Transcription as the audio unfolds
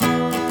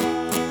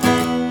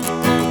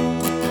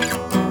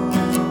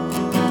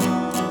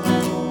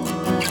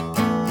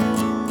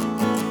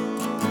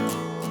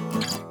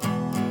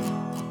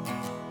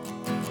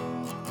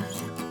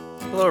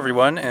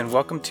everyone, and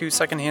welcome to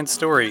Secondhand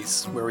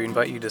Stories, where we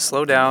invite you to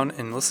slow down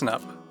and listen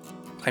up.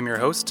 I'm your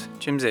host,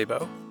 Jim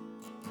Zabo.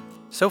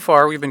 So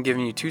far, we've been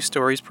giving you 2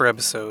 stories per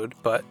episode,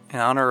 but in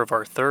honor of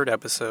our 3rd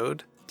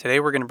episode, today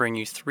we're going to bring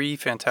you 3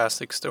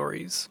 fantastic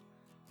stories.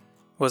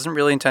 Wasn't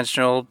really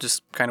intentional,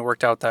 just kind of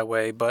worked out that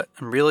way, but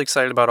I'm really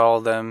excited about all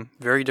of them.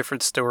 Very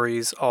different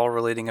stories, all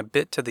relating a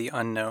bit to the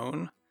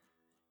unknown.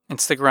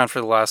 And stick around for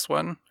the last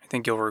one. I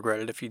think you'll regret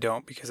it if you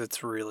don't, because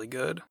it's really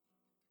good.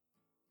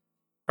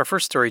 Our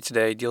first story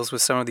today deals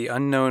with some of the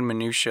unknown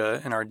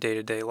minutiae in our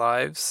day-to-day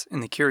lives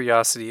and the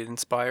curiosity it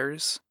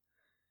inspires.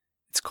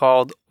 It's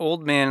called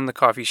Old Man in the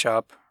Coffee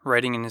Shop,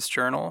 Writing in His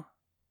Journal,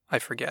 I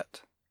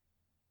Forget.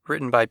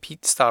 Written by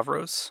Pete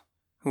Stavros,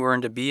 who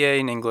earned a BA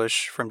in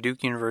English from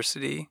Duke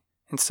University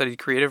and studied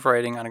creative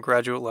writing on a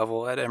graduate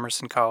level at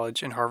Emerson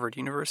College and Harvard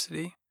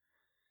University.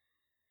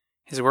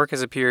 His work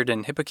has appeared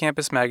in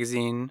Hippocampus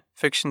Magazine,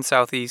 Fiction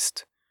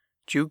Southeast,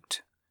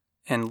 Juked,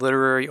 and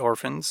Literary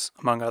Orphans,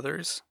 among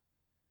others.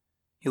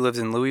 He lives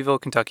in Louisville,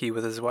 Kentucky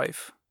with his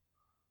wife.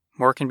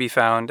 More can be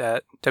found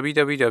at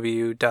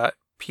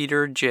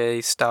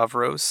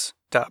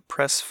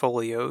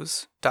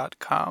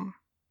www.peterjstavros.pressfolios.com.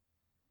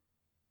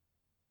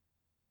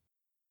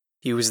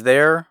 He was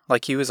there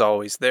like he was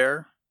always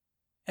there.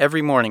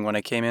 Every morning when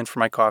I came in for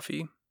my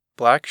coffee,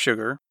 black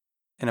sugar,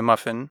 and a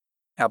muffin,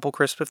 apple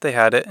crisp if they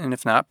had it, and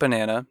if not,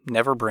 banana,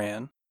 never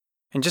bran,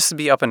 and just to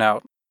be up and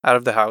out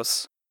of the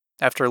house,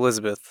 after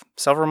Elizabeth,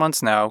 several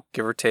months now,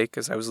 give or take,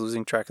 as I was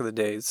losing track of the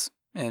days.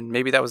 And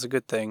maybe that was a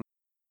good thing,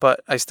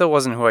 but I still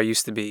wasn't who I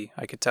used to be,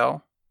 I could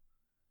tell.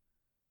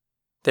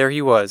 There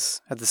he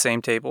was, at the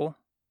same table.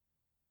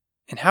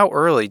 And how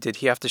early did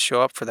he have to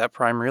show up for that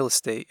prime real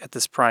estate at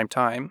this prime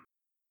time?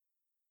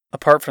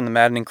 Apart from the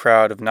maddening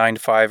crowd of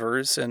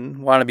 9-to-5ers and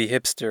wannabe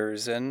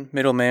hipsters and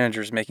middle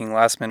managers making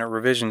last-minute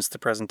revisions to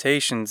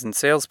presentations and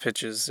sales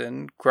pitches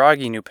and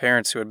groggy new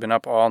parents who had been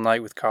up all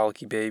night with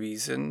colicky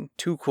babies and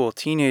 2 cool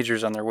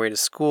teenagers on their way to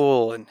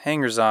school and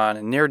hangers-on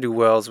and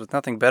ne'er-do-wells with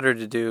nothing better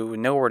to do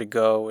and nowhere to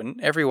go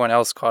and everyone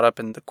else caught up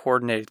in the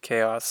coordinated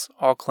chaos,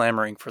 all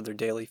clamoring for their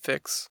daily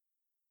fix.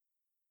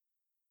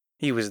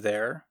 He was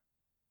there,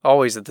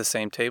 always at the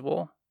same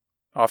table,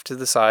 off to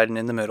the side and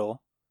in the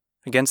middle,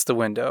 against the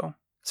window,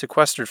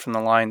 sequestered from the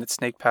line that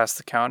snaked past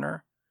the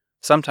counter,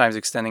 sometimes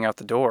extending out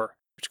the door,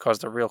 which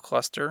caused a real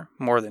cluster,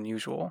 more than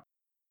usual.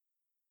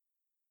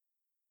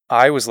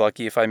 I was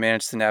lucky if I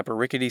managed to nab a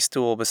rickety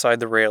stool beside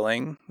the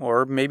railing,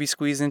 or maybe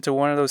squeeze into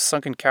one of those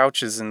sunken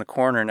couches in the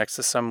corner next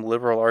to some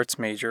liberal arts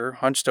major,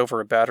 hunched over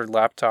a battered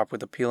laptop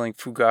with a peeling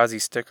Fugazi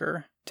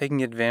sticker,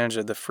 taking advantage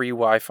of the free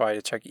Wi-Fi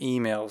to check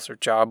emails or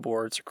job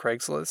boards or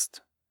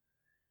Craigslist.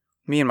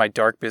 Me in my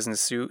dark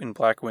business suit and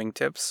black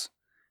wingtips,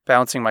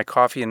 balancing my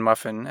coffee and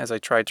muffin as I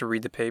tried to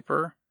read the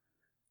paper,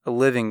 a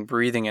living,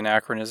 breathing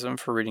anachronism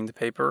for reading the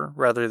paper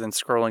rather than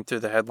scrolling through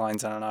the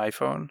headlines on an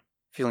iPhone,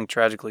 feeling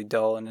tragically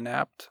dull and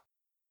inapt.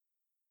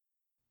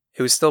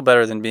 It was still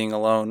better than being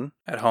alone,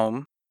 at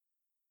home.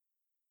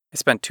 I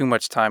spent too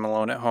much time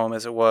alone at home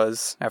as it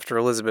was, after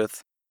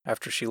Elizabeth,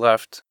 after she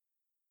left.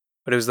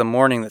 But it was the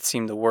morning that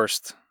seemed the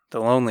worst,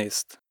 the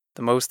loneliest,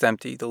 the most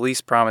empty, the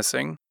least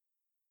promising,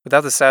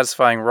 without the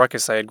satisfying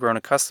ruckus I had grown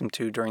accustomed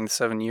to during the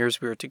 7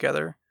 years we were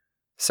together.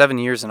 7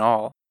 years in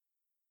all,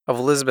 of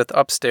Elizabeth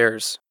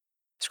upstairs,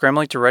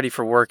 scrambling to ready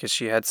for work as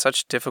she had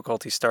such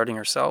difficulty starting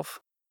herself,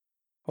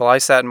 while I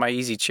sat in my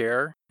easy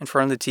chair, in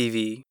front of the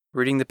TV,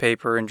 reading the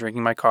paper and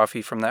drinking my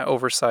coffee from that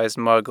oversized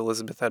mug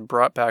Elizabeth had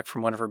brought back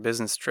from one of her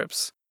business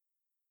trips.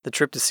 The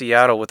trip to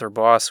Seattle with her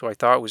boss, who I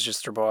thought was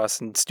just her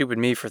boss, and stupid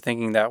me for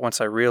thinking that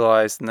once I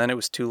realized, and then it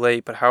was too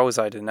late, but how was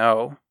I to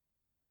know?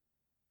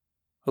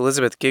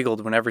 Elizabeth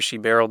giggled whenever she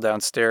barreled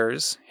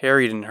downstairs,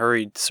 harried and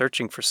hurried,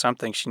 searching for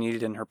something she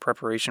needed in her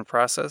preparation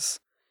process,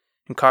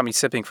 and caught me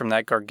sipping from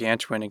that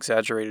gargantuan,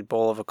 exaggerated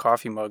bowl of a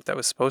coffee mug that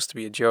was supposed to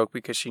be a joke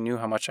because she knew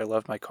how much I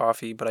loved my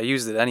coffee, but I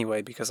used it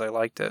anyway because I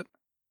liked it.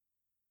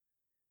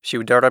 She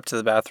would dart up to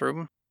the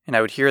bathroom, and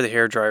I would hear the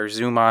hairdryer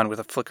zoom on with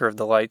a flicker of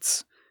the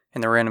lights,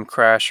 and the random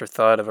crash or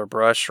thud of a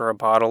brush or a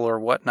bottle or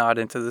whatnot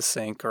into the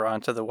sink or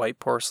onto the white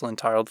porcelain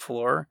tiled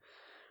floor,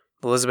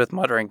 Elizabeth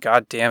muttering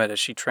 "God damn it" as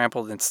she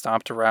trampled and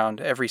stomped around,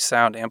 every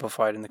sound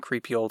amplified in the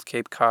creepy old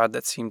Cape Cod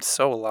that seemed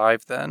so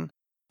alive then,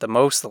 the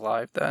most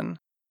alive then,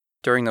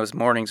 during those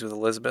mornings with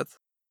Elizabeth,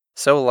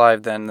 so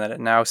alive then that it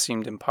now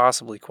seemed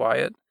impossibly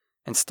quiet,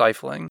 and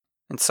stifling,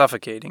 and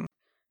suffocating,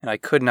 and I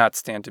could not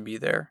stand to be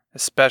there,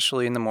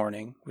 especially in the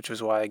morning, which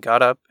was why I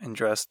got up and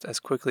dressed as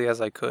quickly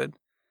as I could,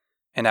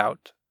 and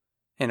out,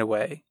 and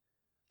away,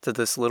 to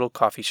this little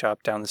coffee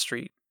shop down the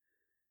street,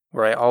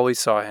 where I always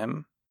saw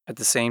him, at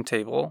the same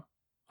table,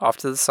 off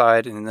to the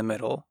side and in the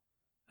middle,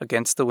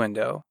 against the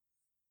window,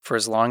 for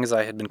as long as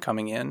I had been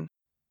coming in.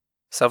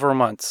 Several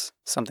months,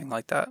 something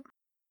like that.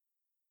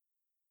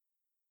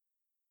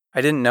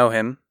 I didn't know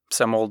him,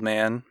 some old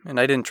man, and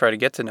I didn't try to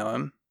get to know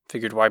him.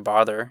 Figured why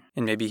bother,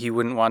 and maybe he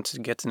wouldn't want to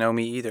get to know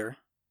me either.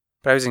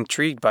 But I was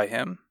intrigued by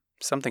him,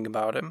 something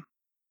about him.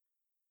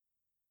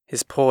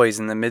 His poise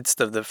in the midst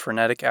of the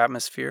frenetic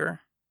atmosphere,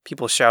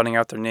 people shouting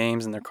out their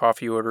names and their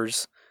coffee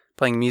orders,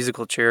 playing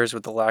musical chairs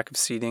with the lack of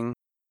seating.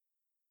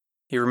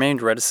 He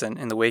remained reticent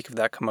in the wake of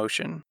that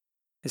commotion.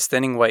 His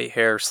thinning white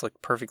hair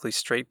slicked perfectly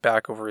straight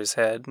back over his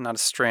head, not a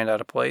strand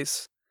out of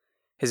place.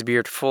 His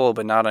beard full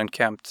but not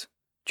unkempt,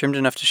 trimmed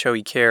enough to show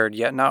he cared,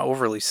 yet not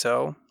overly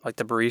so, like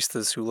the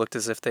baristas who looked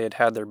as if they had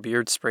had their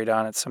beards sprayed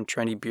on at some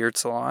trendy beard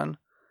salon.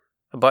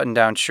 A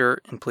button-down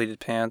shirt and pleated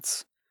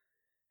pants.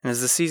 And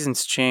as the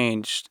seasons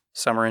changed,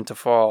 summer into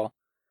fall,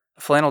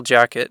 a flannel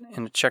jacket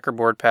and a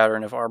checkerboard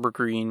pattern of arbor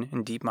green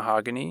and deep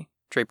mahogany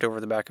draped over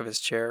the back of his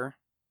chair.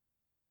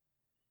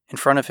 In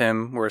front of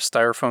him were a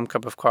styrofoam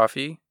cup of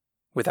coffee,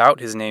 without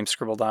his name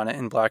scribbled on it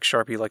in black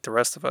Sharpie like the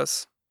rest of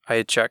us. I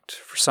had checked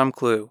for some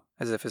clue,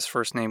 as if his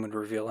first name would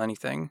reveal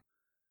anything.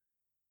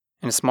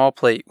 And a small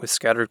plate with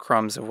scattered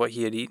crumbs of what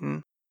he had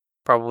eaten,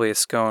 probably a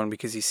scone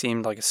because he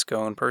seemed like a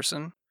scone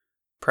person.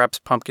 Perhaps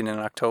pumpkin in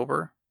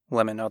October,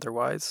 lemon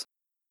otherwise.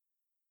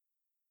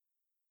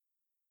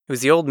 It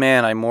was the old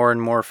man I more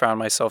and more found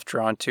myself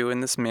drawn to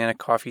in this manic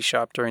coffee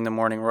shop during the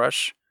morning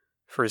rush,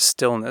 for his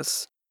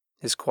stillness,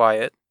 his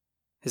quiet,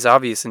 his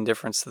obvious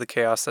indifference to the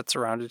chaos that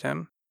surrounded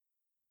him.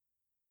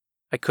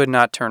 I could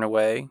not turn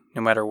away,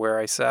 no matter where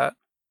I sat.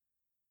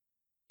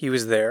 He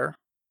was there,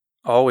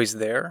 always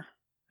there,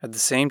 at the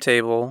same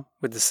table,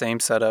 with the same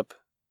setup,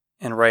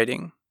 and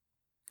writing,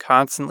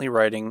 constantly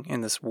writing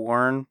in this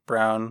worn,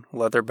 brown,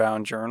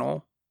 leather-bound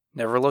journal,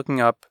 never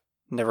looking up,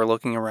 never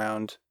looking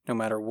around, no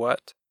matter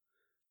what.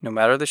 No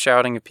matter the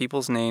shouting of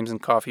people's names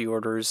and coffee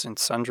orders and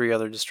sundry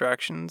other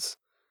distractions,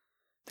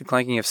 the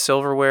clanking of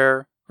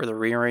silverware, or the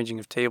rearranging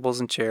of tables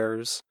and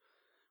chairs,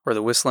 or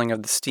the whistling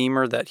of the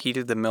steamer that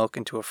heated the milk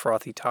into a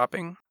frothy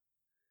topping.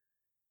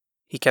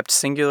 He kept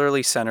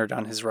singularly centered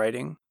on his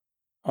writing,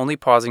 only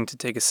pausing to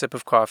take a sip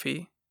of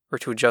coffee, or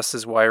to adjust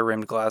his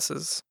wire-rimmed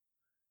glasses,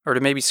 or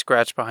to maybe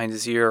scratch behind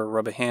his ear or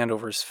rub a hand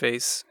over his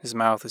face, his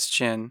mouth, his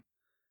chin,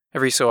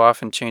 every so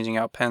often changing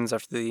out pens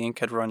after the ink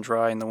had run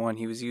dry in the one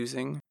he was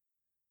using.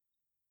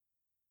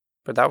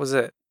 But that was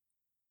it,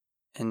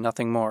 and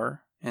nothing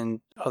more,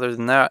 and other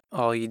than that,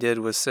 all he did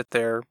was sit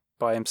there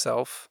by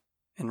himself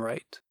and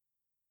write.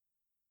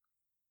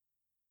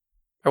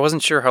 I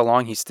wasn't sure how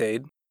long he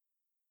stayed.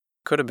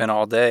 Could have been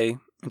all day,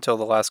 until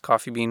the last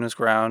coffee bean was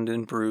ground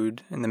and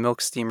brewed, and the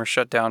milk steamer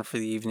shut down for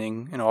the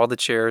evening, and all the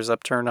chairs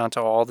upturned onto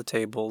all the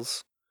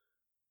tables.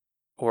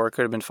 Or it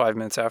could have been 5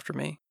 minutes after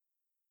me.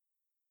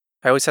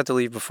 I always had to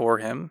leave before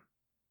him,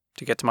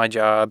 to get to my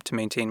job, to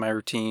maintain my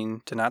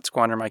routine, to not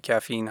squander my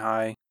caffeine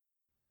high.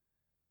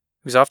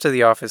 He was off to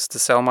the office to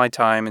sell my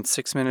time in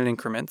 6-minute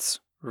increments,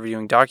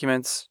 reviewing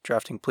documents,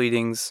 drafting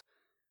pleadings,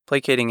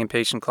 placating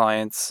impatient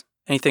clients,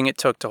 anything it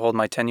took to hold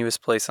my tenuous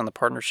place on the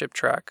partnership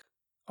track,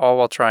 all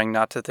while trying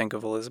not to think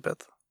of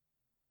Elizabeth.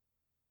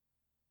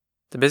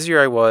 The busier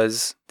I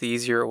was, the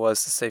easier it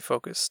was to stay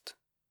focused,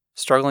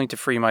 struggling to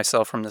free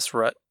myself from this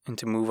rut and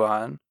to move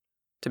on,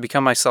 to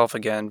become myself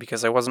again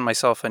because I wasn't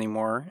myself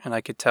anymore and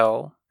I could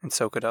tell, and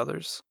so could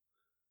others.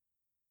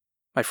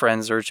 My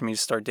friends urged me to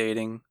start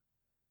dating.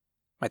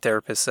 My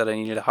therapist said I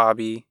needed a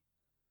hobby.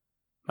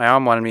 My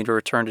mom wanted me to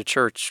return to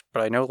church,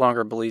 but I no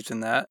longer believed in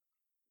that.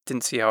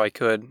 Didn't see how I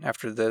could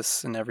after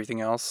this and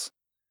everything else.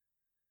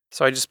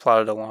 So I just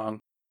plodded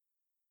along.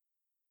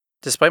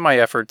 Despite my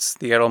efforts,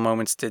 the idle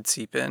moments did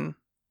seep in.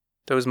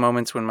 Those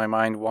moments when my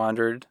mind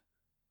wandered,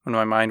 when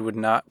my mind would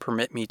not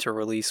permit me to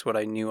release what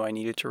I knew I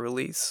needed to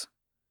release.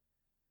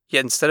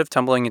 Yet instead of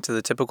tumbling into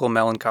the typical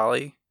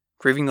melancholy,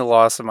 grieving the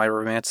loss of my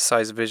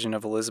romanticized vision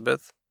of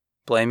Elizabeth,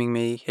 blaming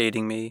me,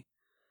 hating me,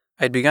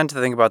 I had begun to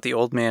think about the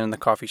old man in the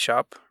coffee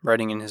shop,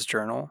 writing in his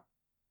journal,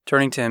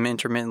 turning to him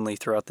intermittently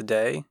throughout the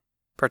day,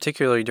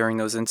 particularly during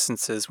those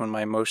instances when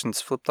my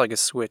emotions flipped like a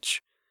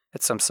switch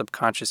at some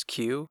subconscious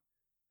cue,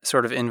 a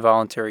sort of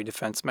involuntary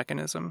defense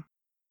mechanism.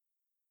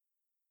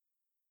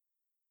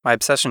 My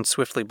obsession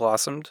swiftly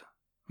blossomed.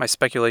 My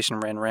speculation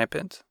ran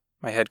rampant,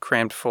 my head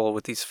crammed full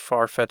with these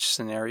far-fetched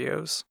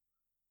scenarios.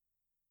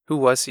 Who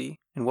was he,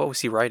 and what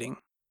was he writing?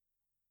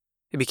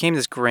 It became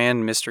this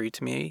grand mystery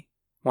to me,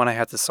 one I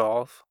had to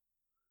solve.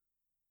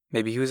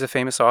 Maybe he was a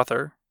famous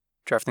author,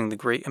 drafting the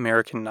great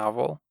American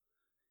novel,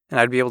 and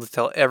I'd be able to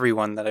tell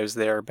everyone that I was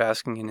there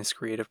basking in his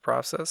creative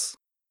process.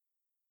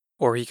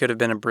 Or he could have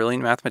been a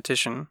brilliant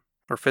mathematician,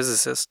 or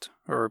physicist,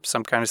 or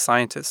some kind of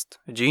scientist,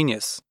 a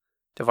genius,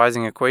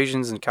 devising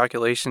equations and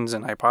calculations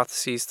and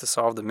hypotheses to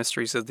solve the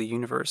mysteries of the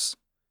universe,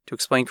 to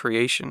explain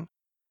creation,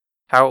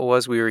 how it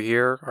was we were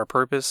here, our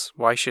purpose,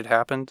 why shit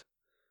happened.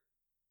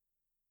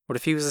 What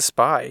if he was a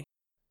spy,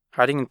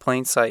 hiding in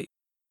plain sight,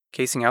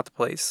 casing out the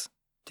place,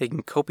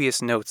 taking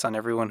copious notes on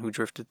everyone who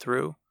drifted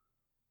through?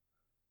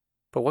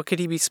 But what could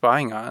he be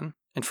spying on,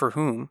 and for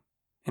whom,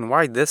 and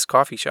why this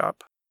coffee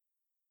shop?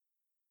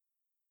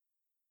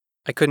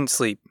 I couldn't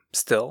sleep,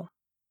 still,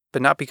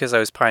 but not because I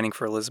was pining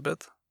for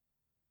Elizabeth.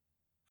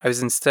 I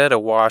was instead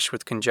awash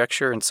with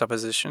conjecture and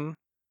supposition,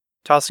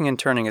 tossing and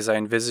turning as I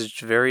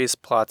envisaged various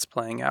plots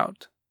playing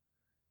out.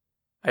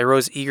 I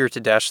rose eager to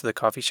dash to the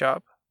coffee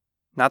shop,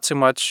 not so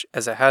much,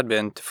 as it had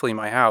been, to flee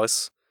my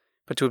house,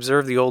 but to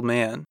observe the old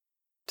man,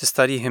 to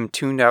study him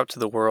tuned out to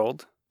the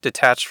world,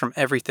 detached from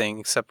everything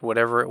except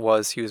whatever it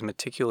was he was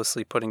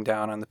meticulously putting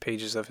down on the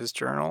pages of his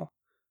journal.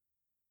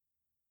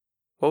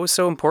 What was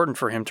so important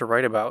for him to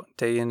write about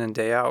day in and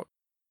day out?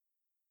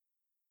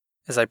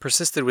 As I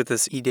persisted with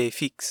this idée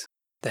fixe,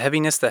 the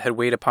heaviness that had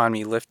weighed upon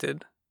me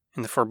lifted,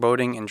 and the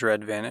foreboding and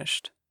dread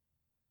vanished.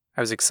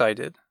 I was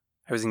excited.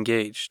 I was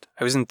engaged.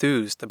 I was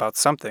enthused about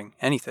something,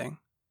 anything.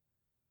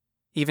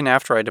 Even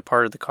after I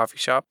departed the coffee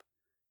shop,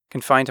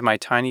 confined to my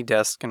tiny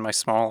desk in my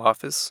small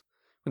office,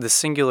 with a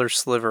singular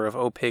sliver of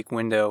opaque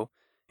window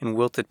and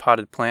wilted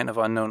potted plant of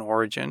unknown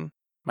origin,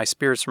 my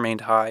spirits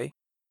remained high,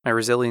 my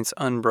resilience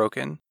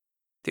unbroken,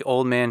 the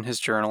old man in his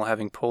journal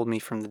having pulled me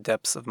from the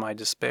depths of my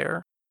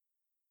despair.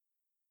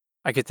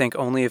 I could think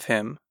only of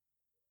him,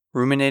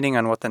 ruminating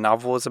on what the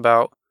novel was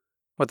about,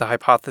 what the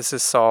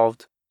hypothesis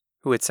solved,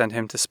 who had sent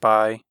him to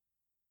spy.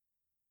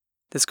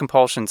 This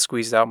compulsion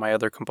squeezed out my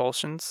other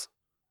compulsions.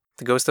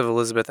 The ghost of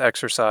Elizabeth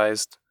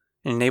exorcised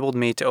and enabled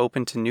me to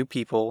open to new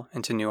people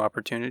and to new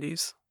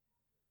opportunities.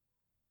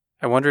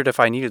 I wondered if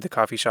I needed the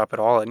coffee shop at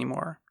all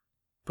anymore,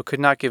 but could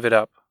not give it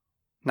up,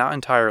 not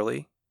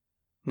entirely,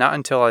 not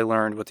until I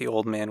learned what the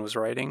old man was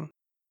writing.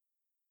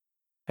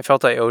 I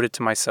felt I owed it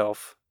to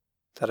myself,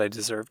 that I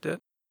deserved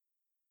it.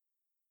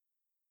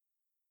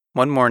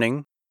 One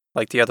morning,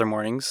 like the other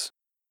mornings,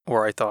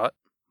 or I thought,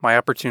 my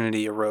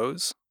opportunity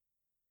arose.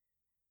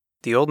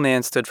 The old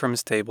man stood from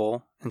his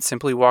table and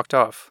simply walked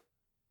off,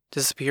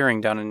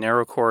 disappearing down a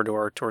narrow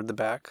corridor toward the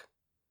back.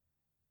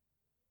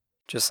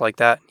 Just like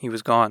that, he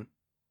was gone.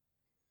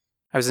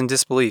 I was in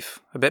disbelief,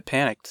 a bit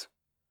panicked.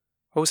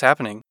 What was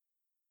happening?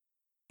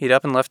 He'd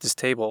up and left his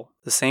table,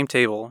 the same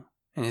table,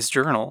 and his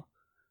journal,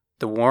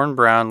 the worn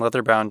brown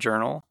leather-bound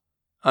journal,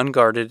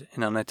 unguarded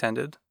and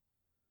unattended.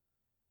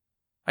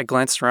 I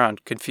glanced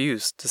around,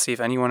 confused, to see if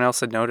anyone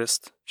else had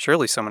noticed.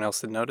 Surely someone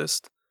else had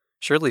noticed.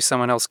 Surely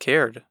someone else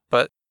cared,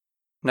 but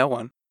no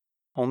one.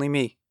 Only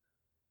me.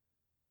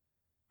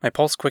 My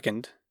pulse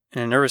quickened,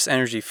 and a nervous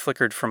energy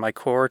flickered from my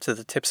core to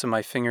the tips of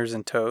my fingers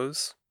and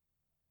toes.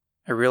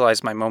 I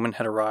realized my moment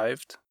had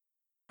arrived.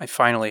 I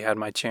finally had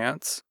my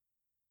chance.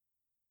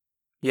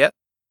 Yet,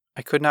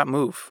 I could not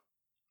move,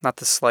 not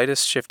the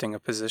slightest shifting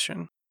of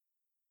position.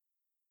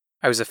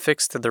 I was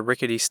affixed to the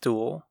rickety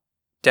stool,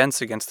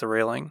 dense against the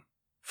railing,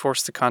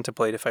 forced to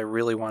contemplate if I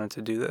really wanted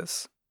to do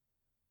this.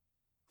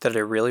 Did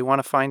I really want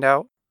to find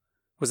out?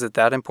 Was it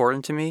that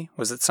important to me?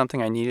 Was it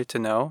something I needed to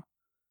know?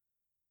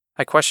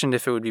 I questioned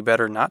if it would be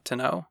better not to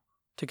know,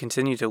 to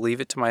continue to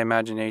leave it to my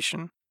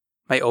imagination,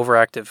 my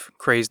overactive,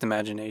 crazed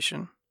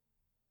imagination.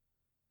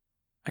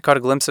 I caught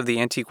a glimpse of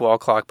the antique wall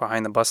clock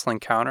behind the bustling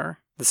counter,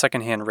 the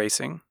second hand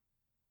racing.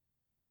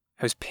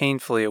 I was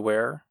painfully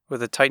aware,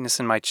 with a tightness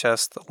in my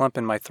chest, a lump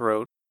in my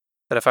throat,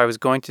 that if I was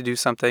going to do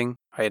something,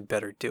 I had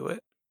better do it.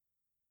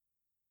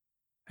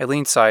 I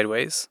leaned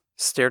sideways,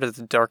 stared at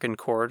the darkened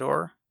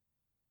corridor.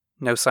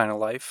 No sign of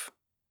life.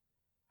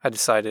 I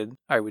decided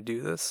I would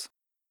do this.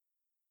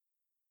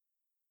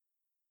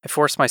 I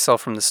forced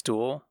myself from the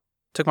stool,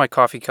 took my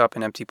coffee cup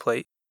and empty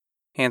plate,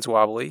 hands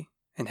wobbly,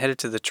 and headed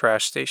to the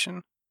trash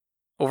station,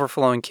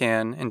 overflowing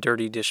can and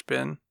dirty dish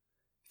bin,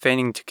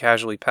 feigning to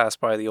casually pass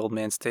by the old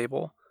man's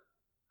table,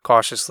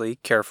 cautiously,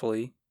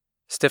 carefully,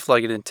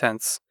 stiff-legged and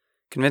tense,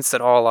 convinced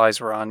that all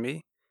eyes were on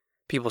me,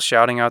 people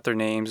shouting out their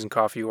names and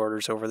coffee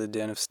orders over the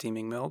din of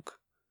steaming milk.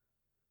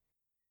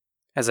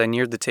 As I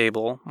neared the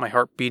table, my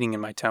heart beating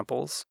in my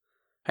temples,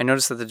 I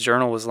noticed that the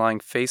journal was lying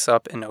face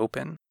up and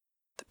open,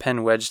 the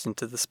pen wedged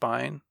into the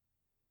spine.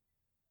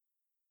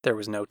 There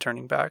was no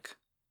turning back.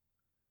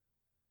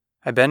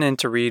 I bent in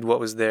to read what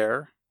was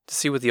there, to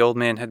see what the old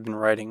man had been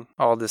writing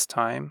all this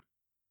time.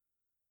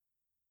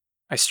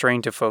 I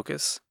strained to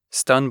focus,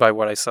 stunned by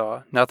what I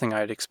saw, nothing I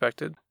had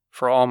expected,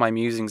 for all my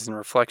musings and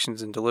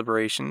reflections and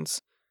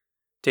deliberations,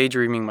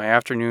 daydreaming my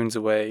afternoons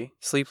away,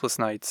 sleepless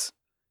nights,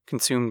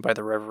 consumed by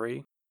the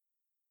reverie.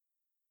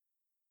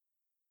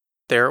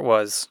 There it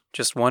was,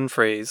 just one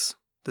phrase,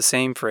 the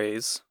same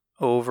phrase,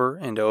 over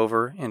and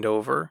over and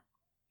over,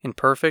 in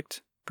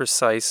perfect,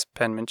 precise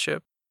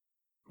penmanship.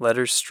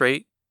 Letters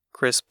straight,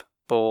 crisp,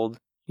 bold,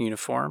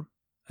 uniform.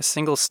 A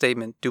single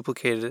statement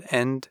duplicated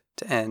end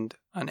to end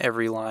on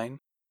every line.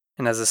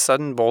 And as a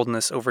sudden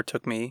boldness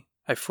overtook me,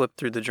 I flipped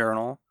through the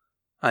journal.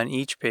 On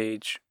each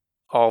page,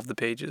 all of the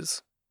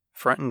pages,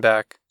 front and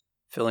back,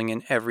 filling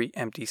in every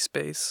empty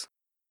space.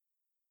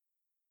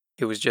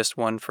 It was just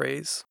one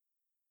phrase.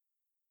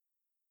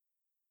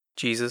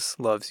 Jesus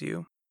loves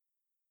you.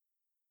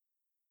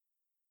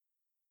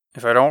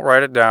 If I don't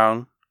write it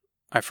down,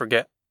 I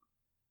forget.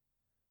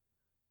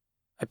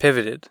 I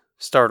pivoted,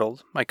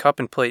 startled, my cup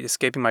and plate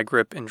escaping my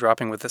grip and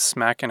dropping with a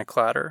smack and a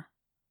clatter.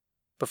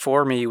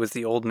 Before me was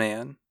the old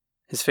man,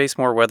 his face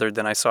more weathered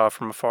than I saw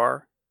from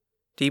afar.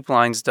 Deep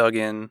lines dug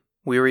in,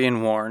 weary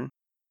and worn,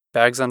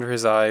 bags under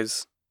his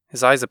eyes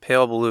a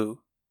pale blue,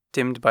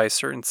 dimmed by a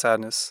certain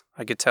sadness,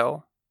 I could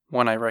tell,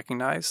 one I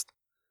recognized.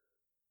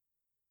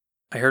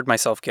 I heard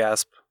myself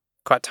gasp,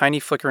 caught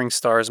tiny flickering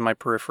stars in my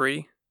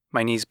periphery,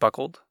 my knees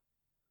buckled.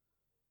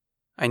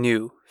 I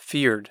knew,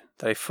 feared,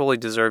 that I fully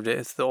deserved it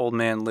if the old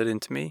man lit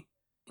into me,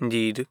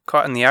 Indeed,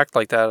 caught in the act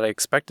like that, I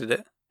expected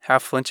it,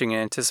 half flinching in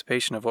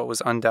anticipation of what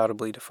was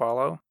undoubtedly to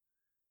follow.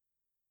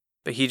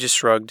 But he just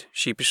shrugged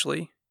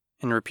sheepishly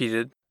and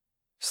repeated,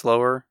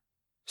 slower,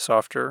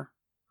 softer,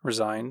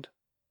 resigned,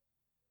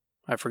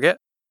 "I forget."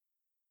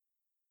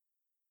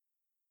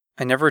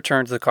 I never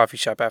returned to the coffee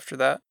shop after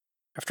that,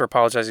 after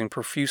apologizing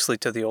profusely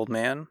to the old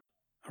man,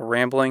 a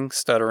rambling,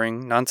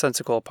 stuttering,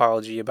 nonsensical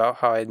apology about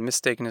how I had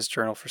mistaken his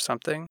journal for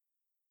something,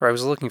 or I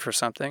was looking for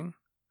something,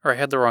 or I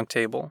had the wrong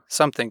table,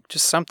 something,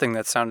 just something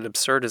that sounded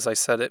absurd as I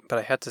said it, but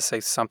I had to say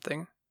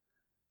something.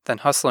 Then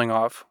hustling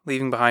off,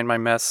 leaving behind my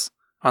mess,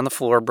 on the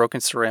floor,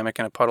 broken ceramic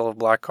and a puddle of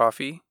black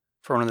coffee,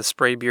 for one of the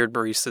spray-beard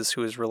baristas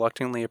who was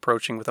reluctantly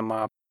approaching with a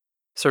mop,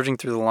 surging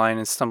through the line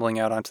and stumbling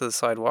out onto the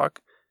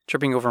sidewalk,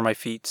 tripping over my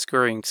feet,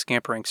 scurrying,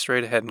 scampering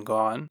straight ahead and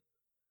gone.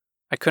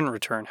 I couldn't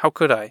return. How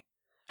could I?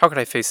 How could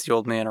I face the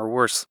old man, or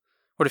worse?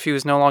 What if he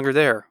was no longer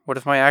there? What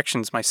if my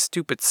actions, my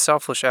stupid,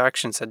 selfish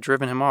actions, had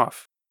driven him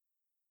off?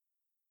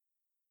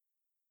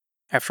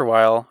 After a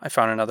while, I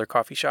found another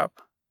coffee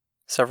shop,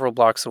 several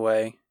blocks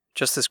away,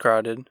 just as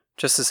crowded,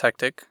 just as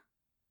hectic,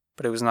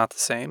 but it was not the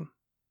same.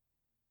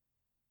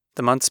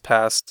 The months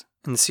passed,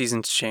 and the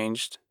seasons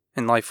changed,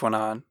 and life went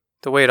on,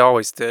 the way it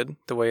always did,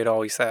 the way it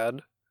always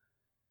had.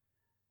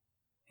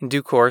 In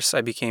due course, I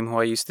became who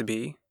I used to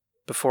be,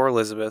 before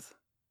Elizabeth,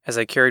 as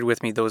I carried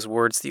with me those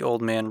words the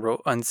old man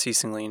wrote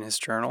unceasingly in his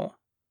journal,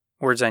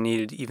 words I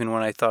needed even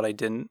when I thought I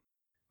didn't,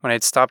 when I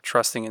had stopped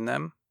trusting in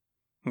them,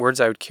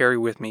 words I would carry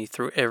with me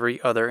through every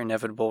other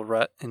inevitable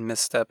rut and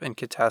misstep and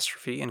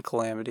catastrophe and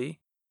calamity,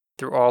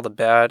 through all the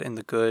bad and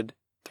the good,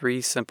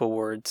 3 simple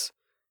words,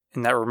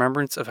 in that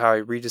remembrance of how I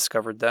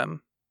rediscovered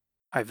them,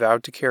 I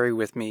vowed to carry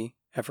with me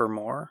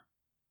evermore.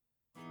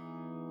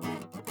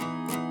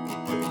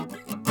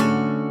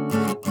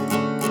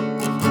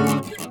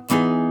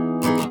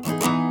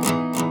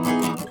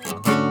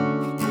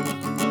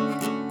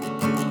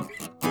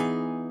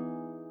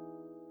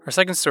 Our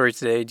second story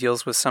today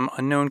deals with some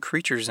unknown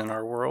creatures in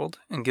our world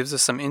and gives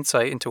us some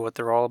insight into what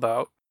they're all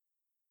about.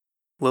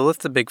 Lilith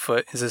the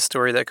Bigfoot is a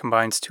story that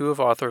combines 2 of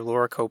author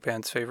Laura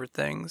Copan's favorite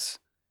things,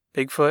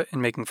 Bigfoot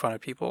and making fun of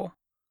people.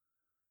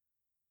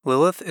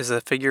 Lilith is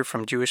a figure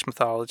from Jewish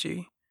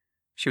mythology.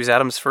 She was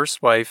Adam's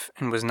first wife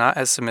and was not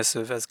as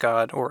submissive as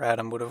God or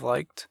Adam would have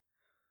liked.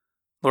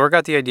 Laura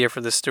got the idea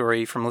for this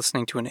story from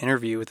listening to an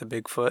interview with a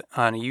Bigfoot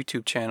on a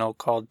YouTube channel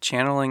called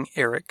Channeling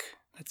Erik,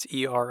 that's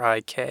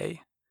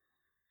E-R-I-K.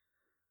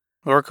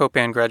 Laura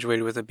Copan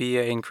graduated with a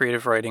BA in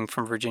creative writing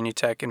from Virginia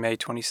Tech in May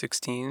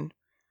 2016.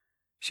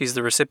 She's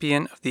the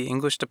recipient of the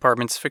English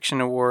Department's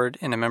Fiction Award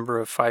and a member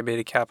of Phi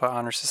Beta Kappa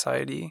Honor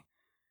Society.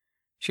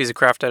 She's a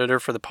craft editor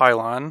for The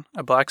Pylon,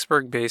 a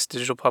Blacksburg-based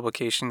digital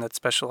publication that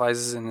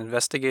specializes in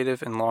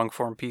investigative and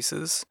long-form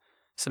pieces,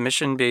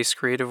 submission-based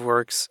creative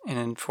works, and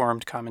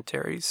informed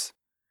commentaries.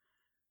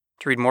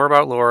 To read more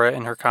about Laura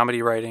and her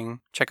comedy writing,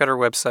 check out her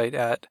website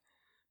at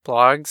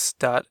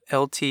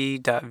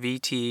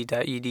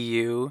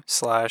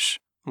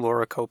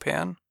blogs.lt.vt.edu/Laura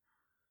Copan.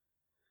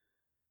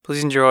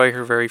 Please enjoy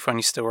her very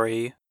funny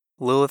story,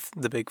 Lilith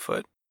the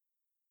Bigfoot.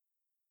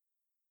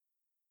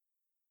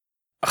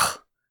 Ugh,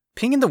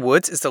 peeing in the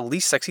woods is the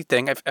least sexy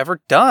thing I've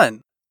ever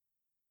done,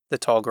 the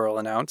tall girl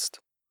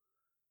announced.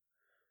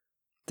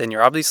 Then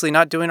you're obviously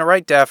not doing it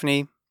right,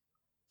 Daphne,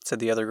 said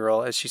the other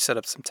girl as she set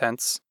up some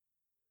tents.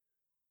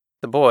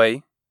 The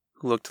boy,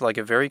 who looked like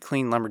a very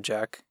clean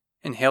lumberjack,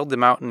 inhaled the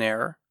mountain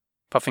air,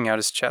 puffing out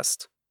his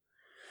chest.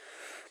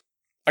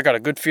 "I got a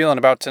good feeling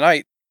about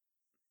tonight,"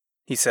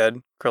 he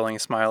said, curling a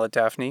smile at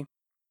Daphne.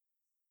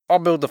 "I'll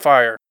build the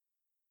fire."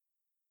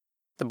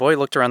 The boy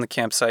looked around the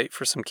campsite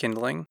for some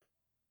kindling.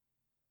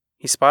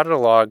 He spotted a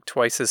log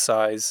twice his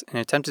size and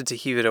attempted to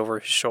heave it over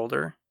his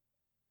shoulder.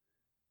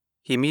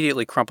 He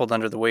immediately crumpled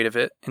under the weight of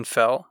it and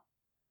fell.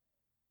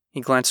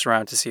 He glanced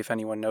around to see if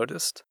anyone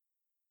noticed.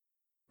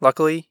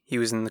 Luckily, he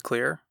was in the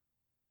clear.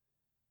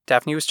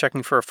 Daphne was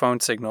checking for a phone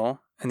signal,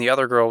 and the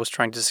other girl was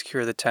trying to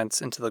secure the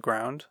tents into the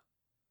ground.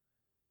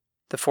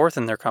 The fourth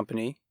in their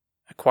company,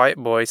 a quiet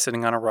boy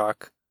sitting on a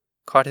rock,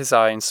 caught his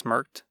eye and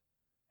smirked,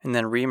 and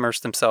then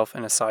re-immersed himself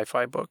in a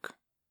sci-fi book.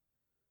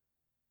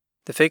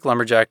 The fake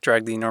lumberjack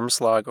dragged the enormous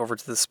log over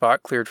to the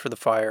spot cleared for the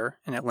fire,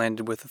 and it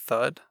landed with a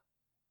thud.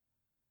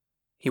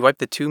 He wiped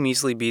the 2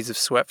 measly beads of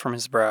sweat from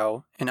his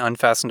brow and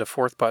unfastened a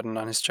 4th button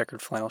on his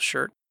checkered flannel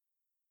shirt.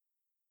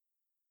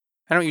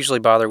 I don't usually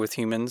bother with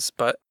humans,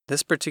 but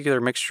this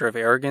particular mixture of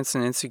arrogance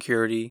and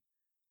insecurity,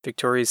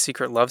 Victoria's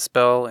Secret love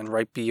spell and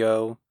ripe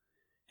BO,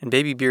 and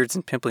baby beards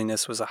and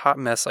pimpliness was a hot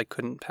mess I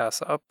couldn't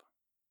pass up.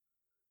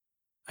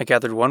 I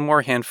gathered one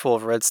more handful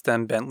of red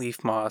stem bent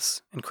leaf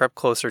moss and crept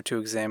closer to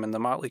examine the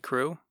motley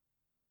crew.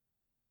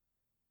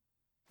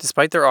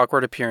 Despite their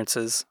awkward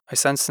appearances, I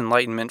sensed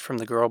enlightenment from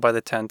the girl by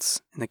the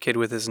tents and the kid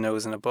with his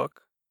nose in a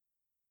book.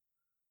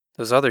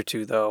 Those other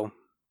 2, though,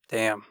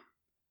 damn,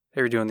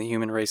 they were doing the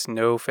human race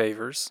no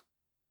favors.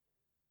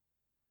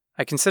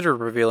 I considered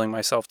revealing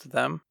myself to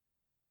them,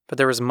 but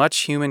there was much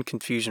human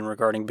confusion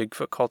regarding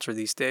Bigfoot culture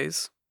these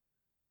days.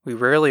 We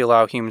rarely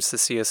allow humans to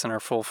see us in our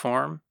full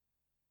form.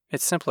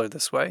 It's simpler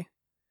this way.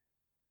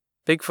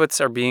 Bigfoots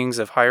are beings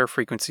of higher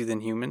frequency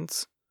than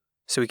humans,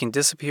 so we can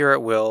disappear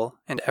at will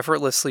and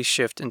effortlessly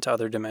shift into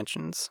other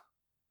dimensions.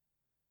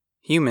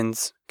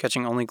 Humans,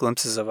 catching only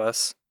glimpses of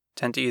us,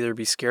 tend to either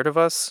be scared of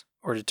us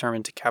or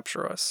determined to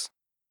capture us.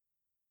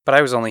 But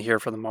I was only here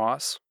for the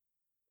moss.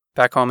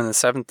 Back home in the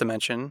 7th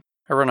dimension,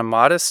 I run a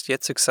modest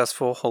yet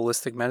successful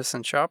holistic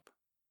medicine shop.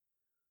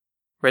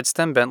 Red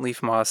stem bent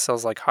leaf moss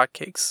sells like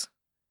hotcakes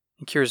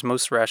and cures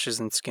most rashes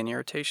and skin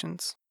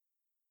irritations.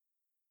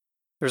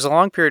 There was a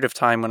long period of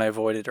time when I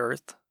avoided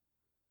Earth.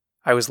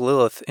 I was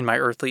Lilith in my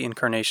earthly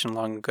incarnation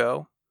long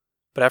ago,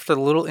 but after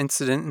the little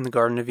incident in the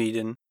Garden of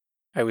Eden,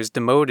 I was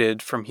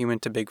demoted from human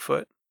to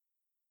Bigfoot.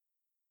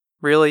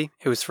 Really,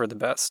 it was for the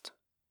best.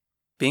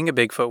 Being a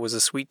Bigfoot was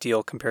a sweet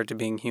deal compared to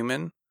being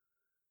human,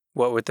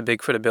 what with the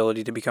Bigfoot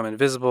ability to become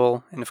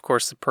invisible, and of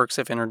course the perks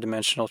of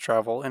interdimensional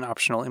travel and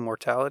optional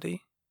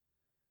immortality.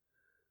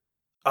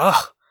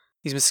 Ugh,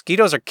 these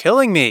mosquitoes are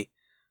killing me!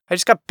 I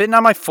just got bitten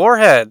on my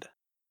forehead!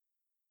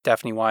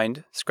 Daphne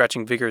whined,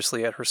 scratching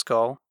vigorously at her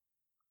skull.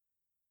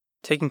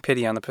 Taking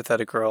pity on the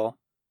pathetic girl,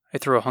 I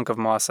threw a hunk of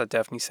moss at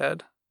Daphne's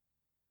head.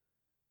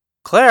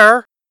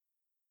 Claire!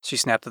 She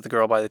snapped at the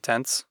girl by the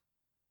tents.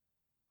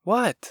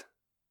 What?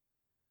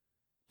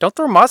 Don't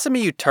throw moss at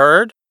me, you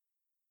turd!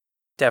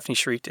 Daphne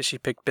shrieked as she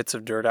picked bits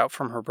of dirt out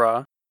from her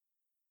bra.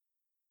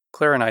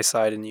 Claire and I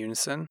sighed in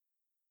unison.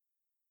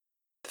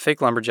 The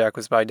fake lumberjack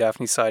was by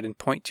Daphne's side in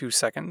 0.2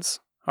 seconds,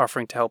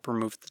 offering to help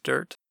remove the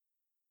dirt.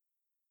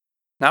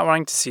 Not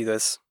wanting to see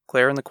this,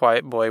 Claire and the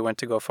quiet boy went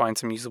to go find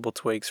some usable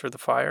twigs for the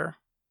fire.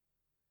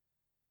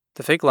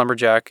 The fake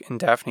lumberjack and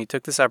Daphne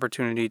took this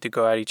opportunity to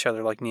go at each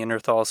other like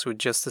Neanderthals who had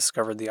just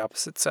discovered the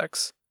opposite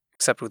sex,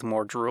 except with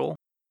more drool.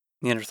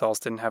 Neanderthals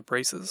didn't have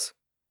braces.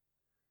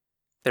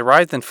 They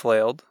writhed and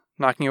flailed,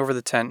 knocking over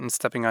the tent and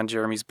stepping on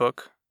Jeremy's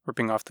book,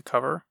 ripping off the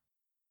cover.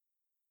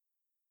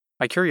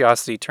 My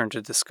curiosity turned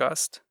to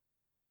disgust.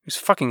 It was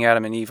fucking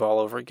Adam and Eve all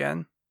over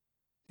again.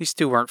 These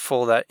two weren't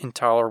full of that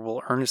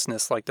intolerable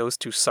earnestness like those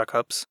two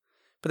suck-ups,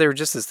 but they were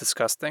just as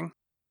disgusting.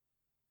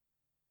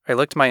 I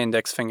licked my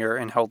index finger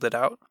and held it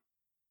out.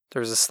 There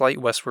was a slight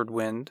westward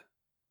wind.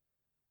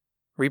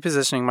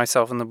 Repositioning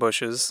myself in the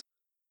bushes,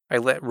 I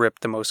let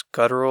rip the most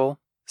guttural,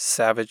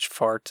 savage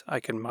fart I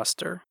could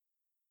muster.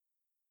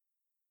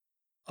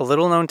 A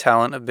little-known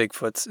talent of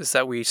Bigfoot's is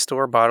that we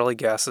store bodily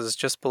gases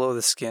just below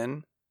the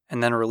skin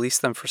and then release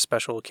them for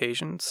special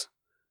occasions.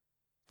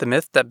 The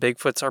myth that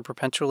Bigfoots are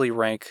perpetually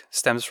rank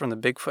stems from the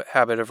Bigfoot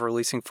habit of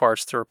releasing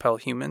farts to repel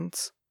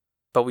humans,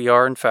 but we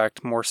are in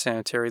fact more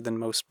sanitary than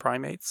most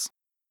primates.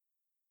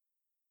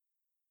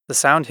 The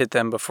sound hit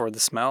them before the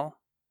smell.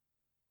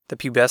 The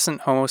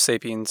pubescent Homo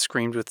sapiens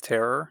screamed with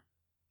terror,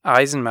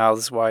 eyes and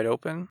mouths wide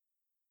open.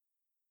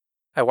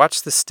 I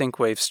watched the stink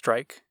wave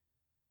strike.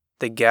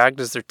 They gagged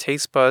as their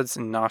taste buds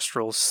and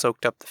nostrils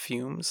soaked up the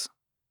fumes.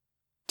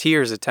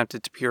 Tears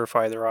attempted to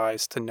purify their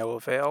eyes to no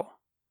avail.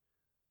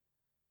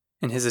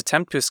 In his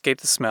attempt to escape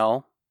the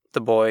smell,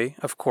 the boy,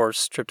 of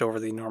course, tripped over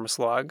the enormous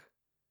log.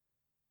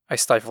 I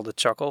stifled a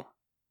chuckle.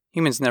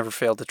 Humans never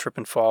fail to trip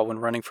and fall when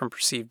running from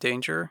perceived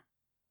danger.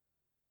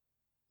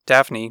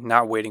 Daphne,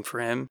 not waiting for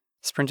him,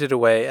 sprinted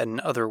away at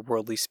an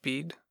otherworldly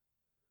speed.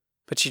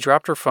 But she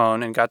dropped her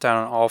phone and got down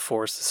on all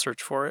fours to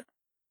search for it.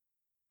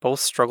 Both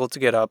struggled to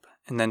get up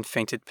and then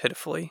fainted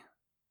pitifully.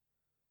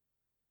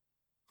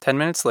 10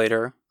 minutes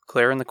later,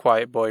 Claire and the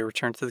quiet boy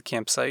returned to the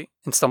campsite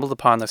and stumbled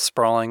upon the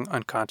sprawling,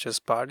 unconscious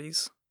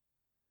bodies.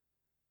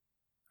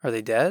 Are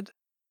they dead?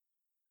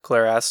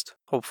 Claire asked,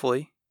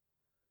 hopefully.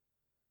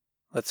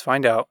 Let's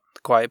find out,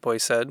 the quiet boy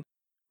said,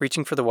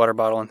 reaching for the water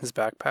bottle in his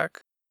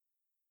backpack.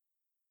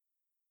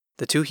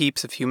 The two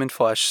heaps of human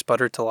flesh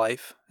sputtered to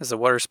life as the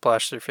water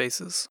splashed their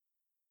faces.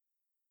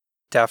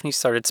 Daphne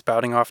started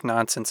spouting off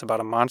nonsense about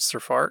a monster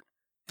fart,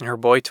 and her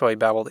boy toy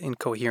babbled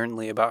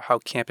incoherently about how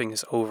camping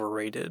is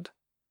overrated.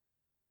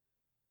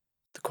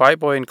 The quiet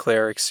boy and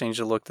Claire exchanged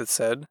a look that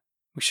said,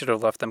 we should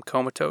have left them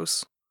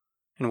comatose,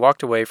 and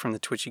walked away from the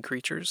twitchy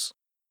creatures.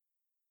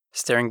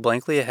 Staring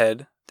blankly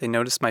ahead, they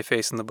noticed my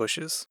face in the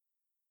bushes.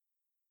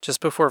 Just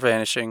before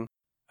vanishing,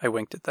 I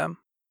winked at them.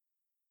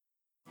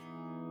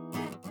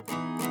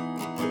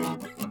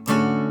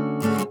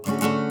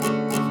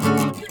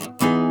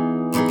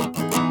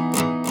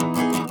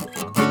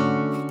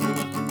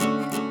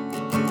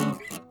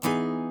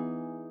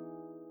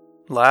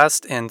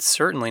 Last and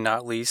certainly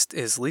not least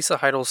is Lisa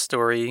Heidel's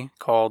story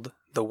called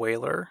The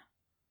Whaler.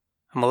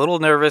 I'm a little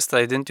nervous that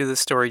I didn't do this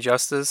story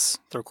justice.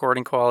 The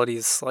recording quality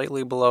is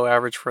slightly below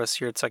average for us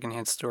here at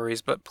Secondhand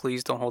Stories, but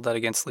please don't hold that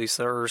against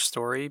Lisa or her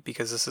story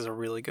because this is a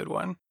really good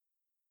one.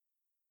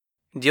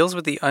 It deals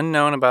with the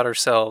unknown about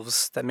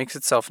ourselves that makes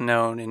itself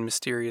known in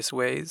mysterious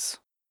ways.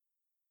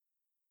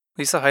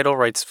 Lisa Heidel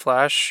writes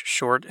flash,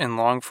 short, and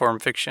long-form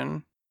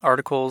fiction,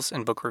 articles,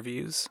 and book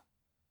reviews.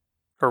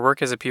 Her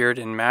work has appeared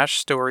in MASH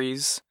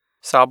Stories,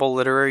 Sobel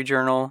Literary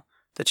Journal,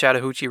 the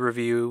Chattahoochee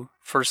Review,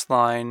 First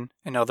Line,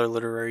 and other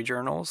literary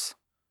journals.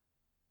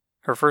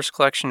 Her first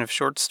collection of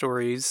short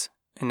stories,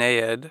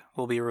 Aeneid,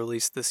 will be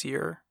released this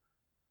year.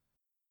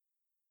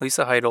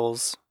 Lisa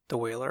Heidel's The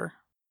Whaler.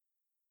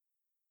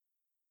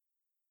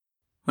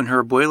 When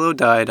her abuelo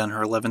died on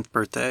her 11th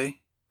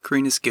birthday,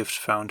 Karina's gift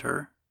found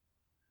her.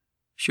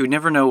 She would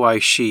never know why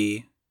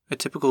she, a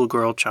typical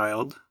girl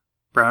child,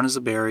 brown as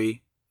a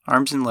berry,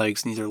 arms and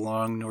legs neither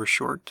long nor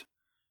short,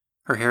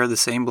 her hair the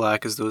same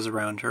black as those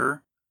around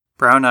her,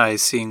 brown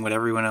eyes seeing what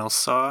everyone else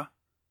saw,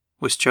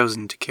 was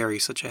chosen to carry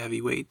such a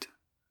heavy weight.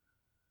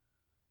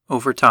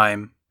 Over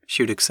time,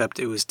 she would accept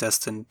it was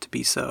destined to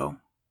be so.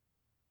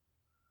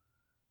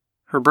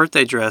 Her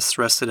birthday dress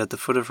rested at the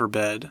foot of her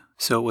bed,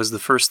 so it was the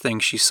first thing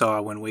she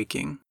saw when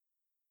waking.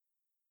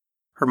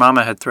 Her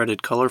mama had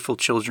threaded colorful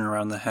children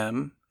around the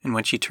hem, and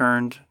when she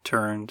turned,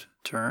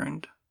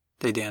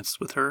 they danced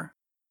with her.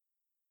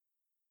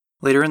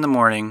 Later in the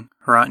morning,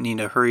 her Aunt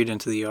Nina hurried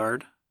into the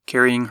yard,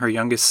 carrying her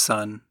youngest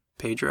son,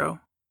 Pedro.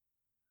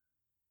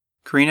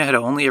 Karina had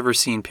only ever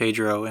seen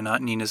Pedro in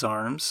Aunt Nina's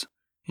arms,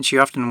 and she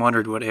often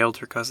wondered what ailed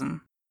her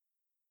cousin.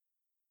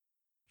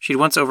 She'd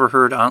once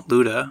overheard Aunt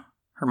Luda,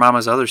 her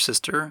mama's other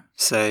sister,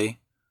 say,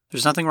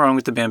 "There's nothing wrong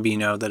with the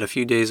bambino that a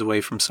few days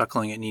away from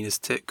suckling at Nina's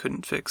tit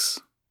couldn't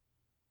fix."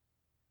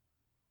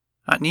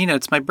 "Aunt Nina,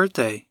 it's my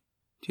birthday.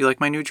 Do you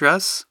like my new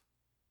dress?"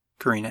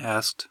 Karina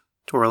asked,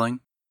 twirling.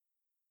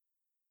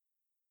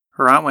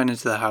 Her aunt went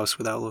into the house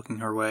without looking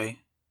her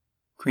way.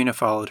 Karina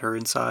followed her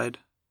inside.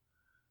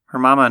 Her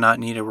mama and Aunt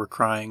Nina were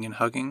crying and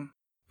hugging,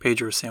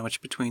 Pedro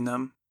sandwiched between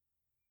them.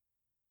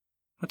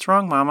 "What's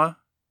wrong, Mama?"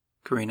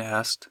 Karina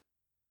asked.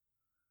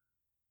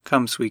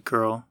 "Come, sweet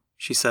girl,"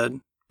 she said,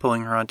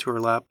 pulling her onto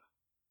her lap.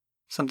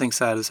 "Something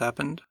sad has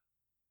happened.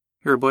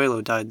 Your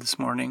abuelo died this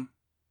morning."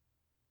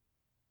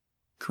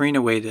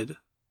 Karina waited,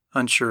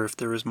 unsure if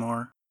there was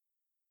more.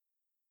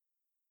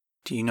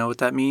 "Do you know what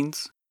that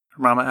means?"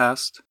 her mama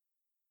asked.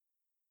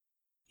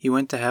 "He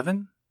went to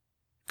heaven?"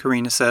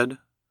 Karina said,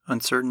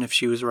 uncertain if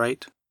she was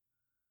right.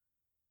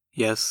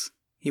 "Yes,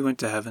 he went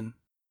to heaven."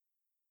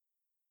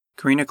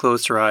 Karina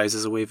closed her eyes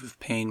as a wave of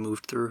pain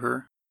moved through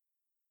her.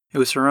 It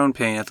was her own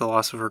pain at the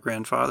loss of her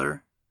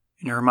grandfather,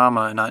 and her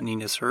mama and Aunt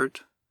Nina's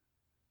hurt.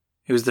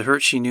 It was the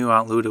hurt she knew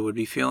Aunt Luda would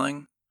be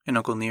feeling, and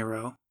Uncle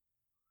Nero.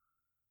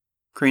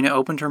 Karina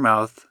opened her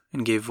mouth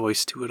and gave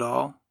voice to it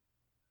all.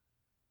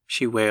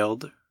 She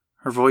wailed,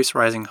 her voice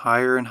rising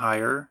higher and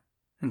higher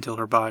until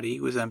her body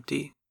was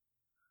empty.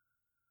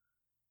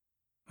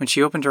 When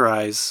she opened her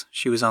eyes,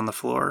 she was on the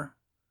floor,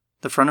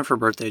 the front of her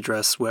birthday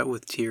dress wet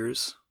with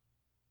tears.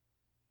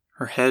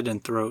 Her head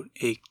and throat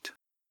ached.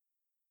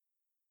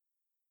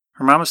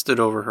 Her mama stood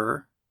over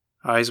her,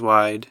 eyes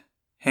wide,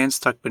 hands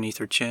tucked beneath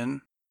her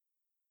chin.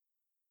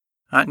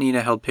 Aunt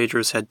Nina held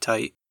Pedro's head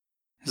tight,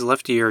 his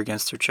left ear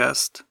against her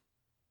chest,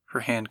 her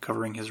hand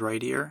covering his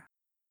right ear.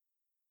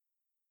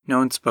 No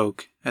one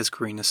spoke as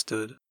Karina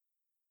stood.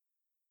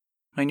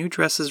 "My new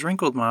dress is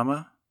wrinkled,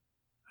 Mama.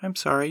 I'm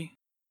sorry."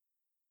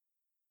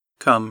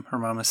 "Come," her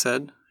mama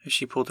said, as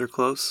she pulled her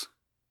close.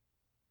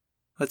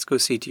 "Let's go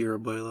see to your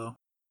abuelo."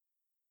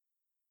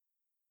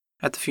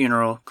 At the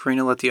funeral,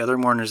 Karina let the other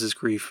mourners'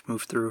 grief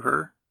move through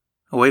her,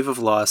 a wave of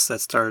loss that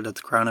started at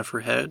the crown of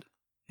her head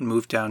and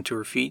moved down to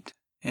her feet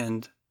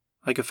and,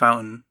 like a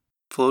fountain,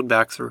 flowed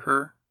back through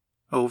her,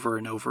 over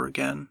and over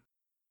again.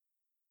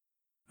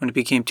 When it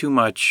became too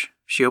much,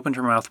 she opened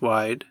her mouth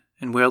wide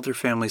and wailed her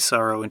family's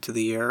sorrow into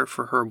the air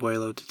for her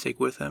abuelo to take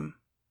with him.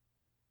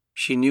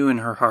 She knew in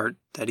her heart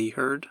that he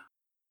heard.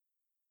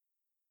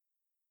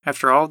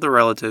 After all of the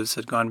relatives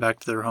had gone back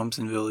to their homes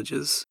and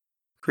villages,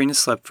 Karina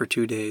slept for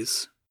 2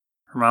 days,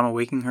 her mama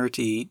waking her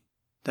to eat,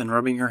 then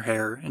rubbing her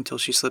hair until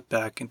she slipped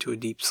back into a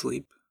deep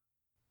sleep.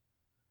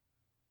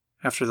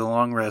 After the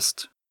long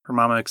rest, her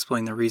mama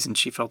explained the reason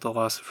she felt the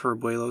loss of her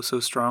abuelo so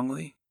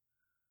strongly.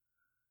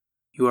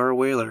 "You are a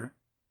whaler.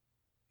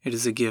 It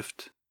is a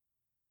gift.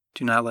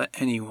 Do not let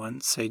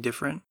anyone say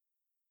different."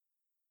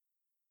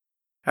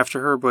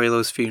 After her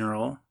abuelo's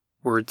funeral,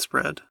 word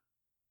spread.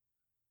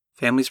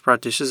 Families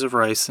brought dishes of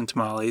rice and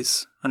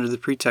tamales under the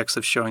pretext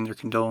of showing their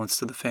condolence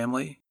to the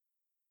family.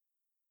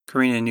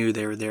 Karina knew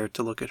they were there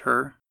to look at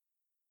her.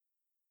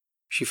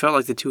 She felt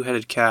like the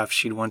two-headed calf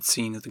she'd once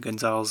seen at the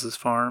Gonzalez's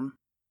farm.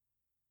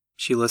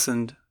 She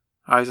listened,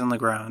 eyes on the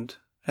ground,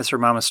 as her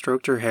mama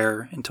stroked her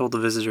hair and told the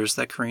visitors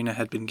that Karina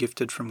had been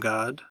gifted from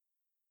God.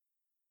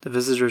 The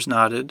visitors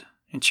nodded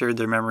and shared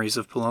their memories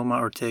of Paloma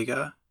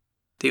Ortega,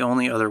 the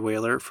only other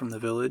whaler from the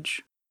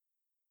village.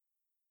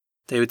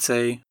 They would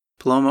say,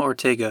 "Paloma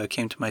Ortega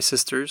came to my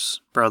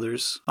sister's,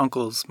 brother's,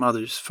 uncle's,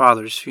 mother's,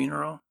 father's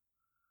funeral."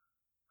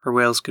 Her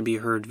wails could be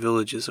heard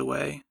villages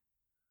away.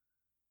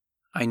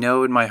 I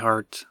know in my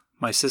heart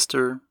my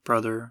sister,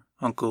 brother,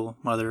 uncle,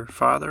 mother,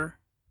 father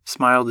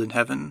smiled in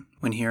heaven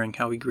when hearing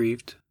how he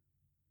grieved.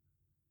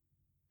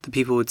 The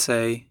people would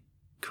say,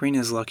 "Karina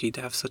is lucky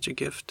to have such a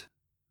gift."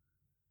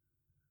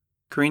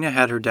 Karina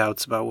had her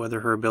doubts about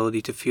whether her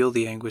ability to feel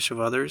the anguish of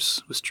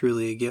others was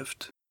truly a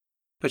gift,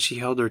 but she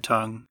held her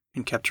tongue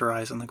and kept her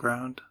eyes on the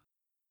ground.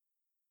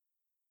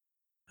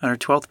 On her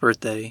 12th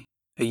birthday,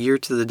 a year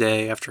to the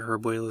day after her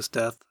abuelo's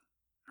death,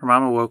 her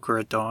mama woke her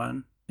at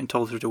dawn and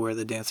told her to wear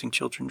the dancing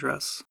children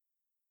dress.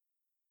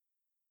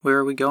 "Where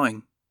are we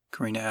going?"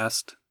 Karina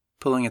asked,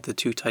 pulling at the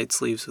too tight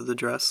sleeves of the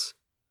dress.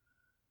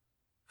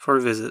 For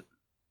a visit.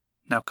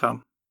 Now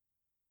come."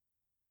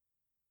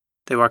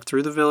 They walked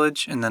through the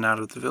village and then out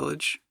of the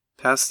village,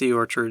 past the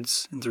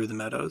orchards and through the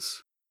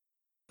meadows.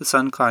 The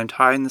sun climbed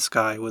high in the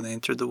sky when they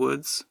entered the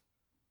woods.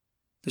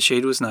 The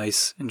shade was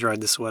nice and dried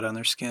the sweat on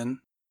their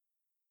skin.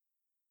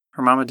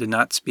 Her mama did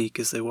not speak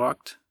as they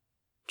walked,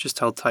 just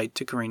held tight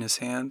to Karina's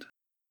hand.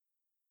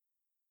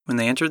 When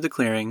they entered the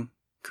clearing,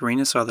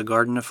 Karina saw the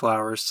garden of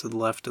flowers to the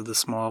left of the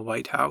small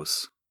white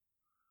house.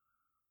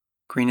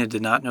 Karina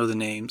did not know the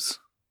names.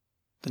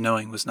 The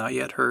knowing was not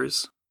yet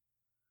hers.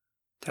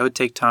 That would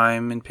take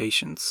time and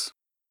patience,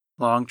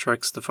 long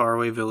treks to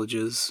faraway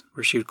villages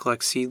where she would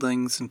collect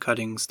seedlings and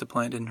cuttings to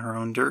plant in her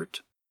own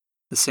dirt,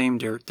 the same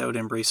dirt that would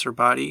embrace her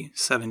body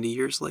 70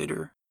 years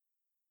later.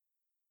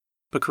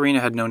 But Karina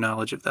had no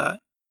knowledge of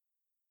that,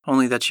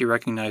 only that she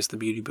recognized the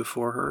beauty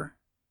before her,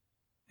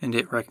 and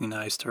it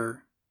recognized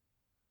her.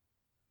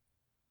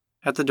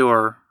 At the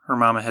door, her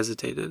mama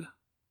hesitated.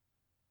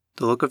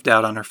 The look of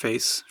doubt on her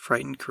face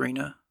frightened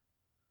Karina.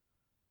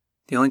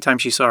 The only time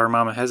she saw her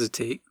mama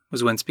hesitate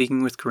was when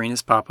speaking with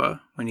Karina's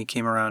papa when he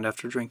came around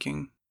after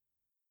drinking.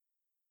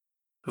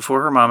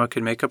 Before her mama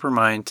could make up her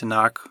mind to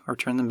knock or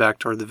turn them back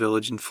toward the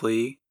village and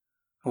flee,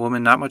 a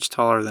woman not much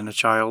taller than a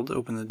child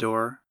opened the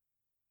door.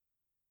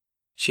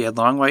 She had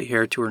long white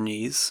hair to her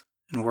knees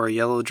and wore a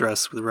yellow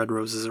dress with red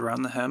roses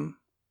around the hem.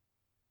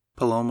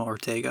 Paloma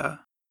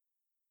Ortega.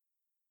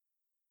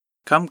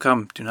 "Come,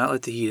 come, do not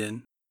let the heat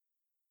in."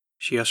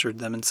 She ushered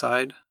them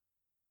inside.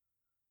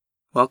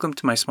 "Welcome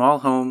to my small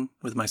home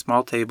with my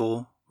small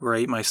table, where I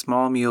eat my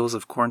small meals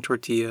of corn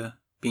tortilla,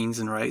 beans,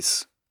 and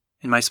rice,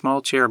 and my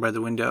small chair by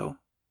the window,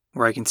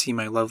 where I can see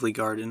my lovely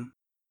garden."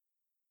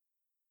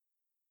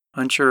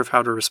 Unsure of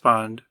how to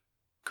respond,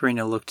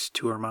 Karina looked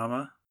to her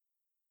mama.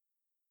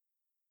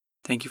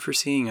 "Thank you for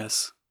seeing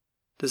us.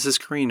 This is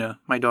Karina,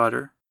 my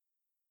daughter.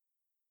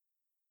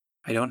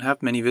 I don't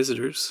have many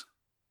visitors.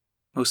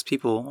 Most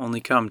people only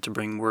come to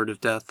bring word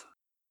of death."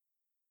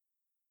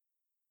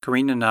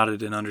 Karina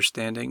nodded in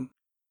understanding,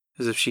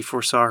 as if she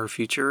foresaw her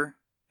future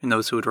and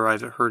those who would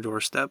arrive at her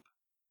doorstep,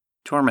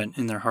 torment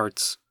in their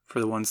hearts for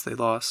the ones they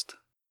lost.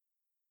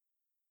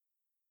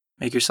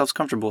 "Make yourselves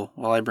comfortable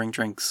while I bring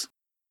drinks."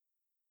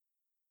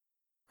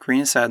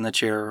 Karina sat in the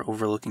chair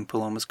overlooking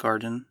Paloma's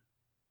garden.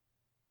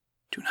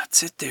 "Do not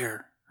sit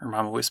there," her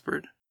mama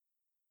whispered.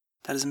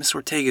 "That is Miss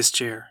Ortega's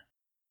chair."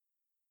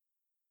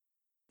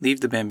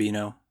 "Leave the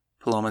bambino,"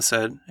 Paloma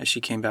said as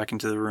she came back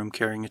into the room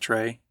carrying a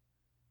tray.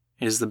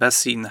 "It is the best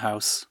seat in the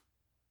house.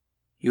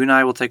 You and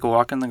I will take a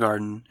walk in the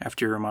garden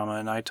after your mama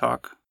and I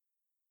talk."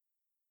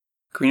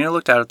 Karina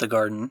looked out at the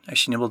garden as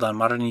she nibbled on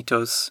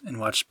marranitos and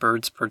watched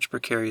birds perch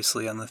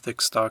precariously on the thick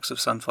stalks of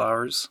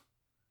sunflowers.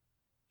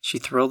 She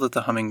thrilled at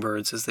the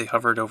hummingbirds as they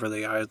hovered over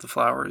the eye of the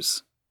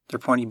flowers, their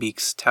pointy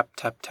beaks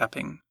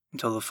tap-tap-tapping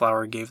until the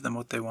flower gave them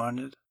what they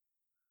wanted.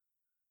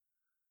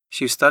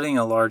 She was studying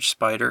a large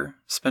spider,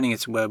 spinning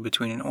its web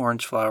between an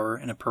orange flower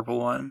and a purple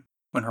one,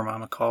 when her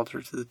mama called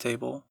her to the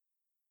table.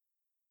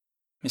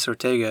 "Miss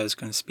Ortega is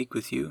going to speak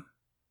with you."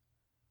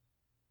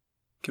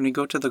 "Can we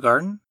go to the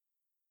garden?"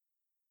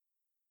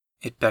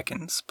 "It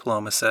beckons,"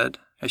 Paloma said,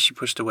 as she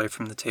pushed away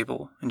from the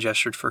table and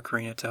gestured for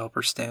Karina to help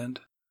her stand.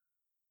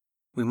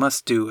 "We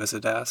must do as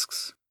it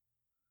asks."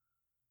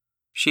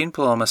 She and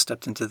Paloma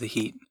stepped into the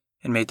heat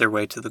and made their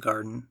way to the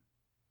garden.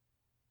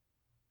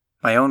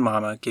 "My own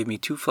mama gave me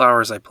 2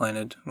 flowers I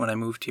planted when I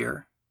moved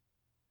here.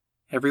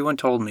 Everyone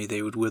told me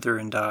they would wither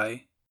and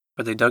die,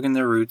 but they dug in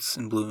their roots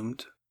and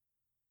bloomed.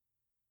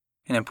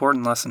 An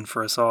important lesson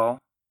for us all.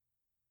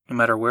 No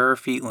matter where our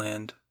feet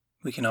land,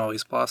 we can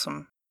always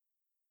blossom."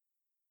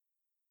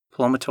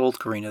 Paloma told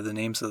Karina the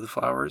names of the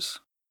flowers,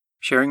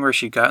 sharing where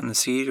she'd gotten the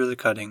seed or the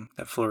cutting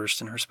that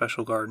flourished in her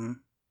special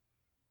garden.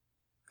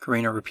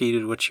 Karina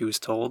repeated what she was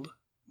told,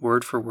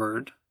 word for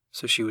word,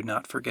 so she would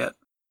not forget.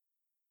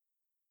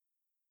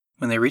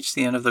 When they reached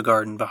the end of the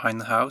garden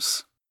behind the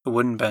house, a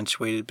wooden bench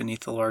waited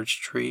beneath a large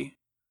tree.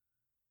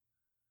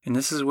 "And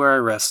this is where I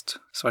rest,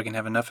 so I can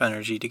have enough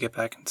energy to get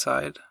back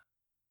inside."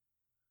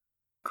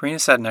 Karina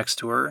sat next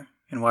to her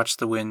and watched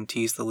the wind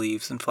tease the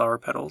leaves and flower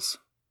petals.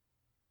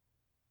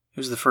 It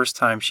was the first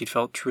time she'd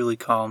felt truly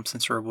calm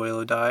since her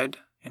abuelo died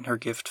and her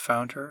gift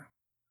found her.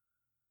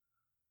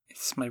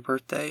 "It's my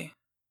birthday,"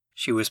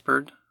 she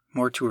whispered,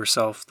 more to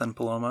herself than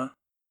Paloma.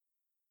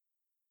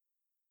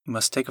 "You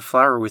must take a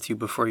flower with you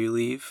before you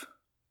leave.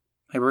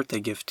 My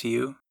birthday gift to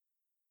you."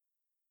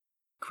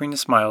 Karina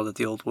smiled at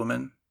the old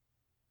woman.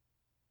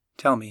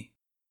 "Tell me."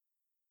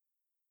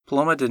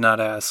 Paloma did not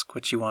ask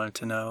what she wanted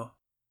to know.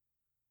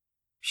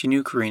 She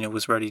knew Karina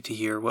was ready to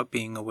hear what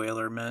being a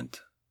whaler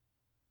meant.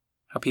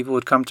 How people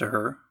would come to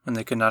her when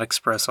they could not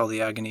express all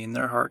the agony in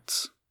their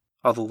hearts,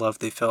 all the love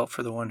they felt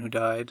for the one who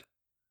died.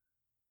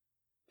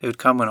 They would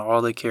come when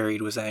all they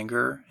carried was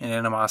anger and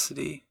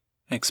animosity,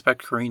 and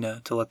expect Karina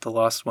to let the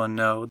lost one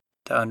know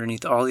that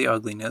underneath all the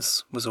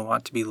ugliness was a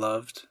want to be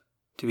loved,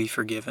 to be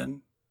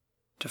forgiven,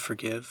 to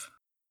forgive.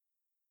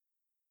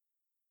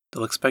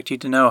 "They'll expect you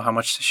to know how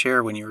much to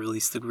share when you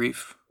release the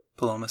grief,"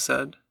 Paloma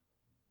said.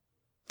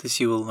 "This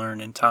you will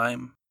learn in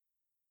time."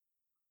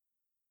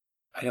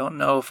 I don't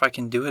know if I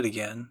can do it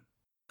again,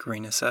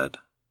 Karina said.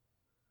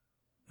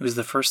 It was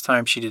the first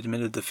time she'd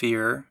admitted the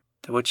fear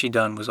that what she'd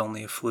done was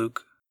only a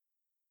fluke.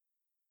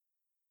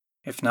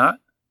 If not,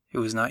 it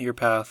was not your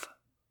path.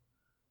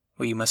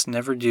 What you must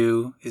never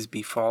do is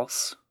be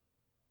false.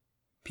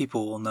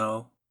 People will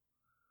know.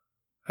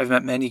 I've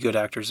met many good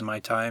actors in my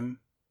time.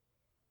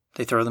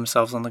 They throw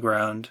themselves on the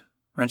ground,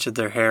 wrench at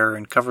their hair,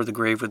 and cover the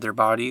grave with their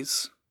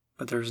bodies,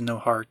 but there is no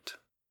heart.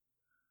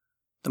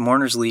 The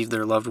mourners leave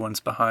their loved ones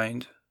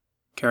behind,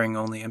 carrying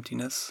only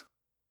emptiness.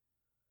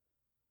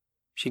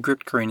 She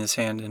gripped Karina's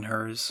hand in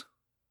hers.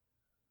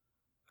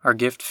 Our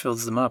gift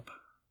fills them up.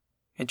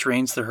 It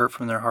drains the hurt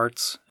from their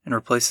hearts and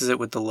replaces it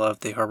with the love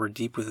they harbor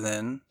deep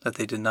within that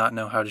they did not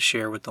know how to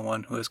share with the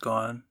one who has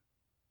gone.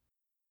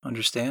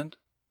 Understand?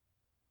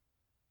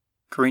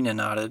 Karina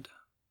nodded.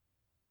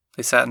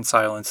 They sat in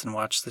silence and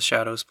watched the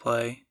shadows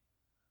play.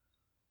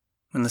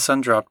 When the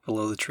sun dropped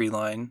below the tree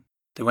line,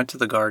 they went to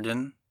the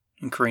garden,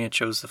 and Karina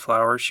chose the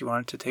flower she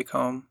wanted to take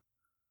home.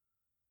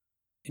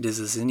 It is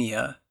a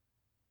zinnia.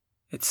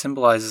 It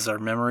symbolizes our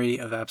memory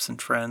of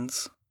absent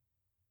friends.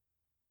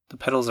 The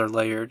petals are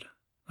layered,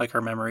 like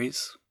our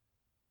memories,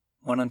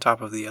 one on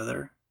top of the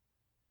other.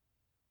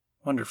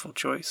 Wonderful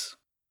choice.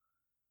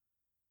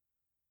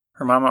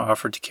 Her mama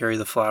offered to carry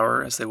the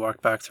flower as they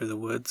walked back through the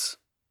woods,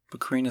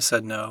 but Karina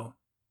said no.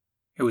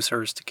 It was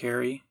hers to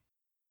carry.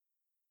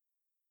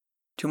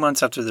 2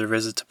 months after their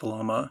visit to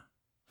Paloma,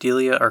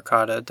 Delia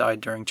Arcada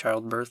died during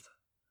childbirth.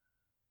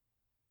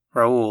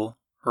 Raul,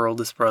 her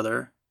oldest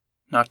brother,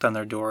 knocked on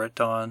their door at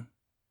dawn.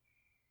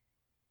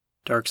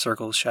 Dark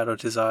circles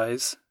shadowed his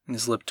eyes, and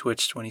his lip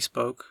twitched when he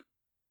spoke.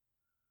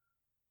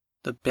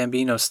 The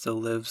Bambino still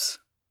lives.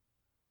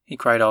 He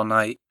cried all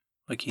night,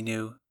 like he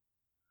knew.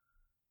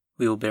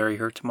 We will bury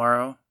her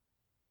tomorrow.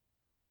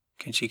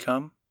 Can she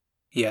come?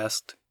 He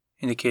asked,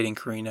 indicating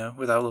Karina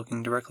without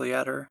looking directly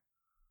at her.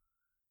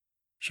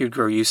 She would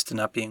grow used to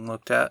not being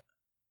looked at,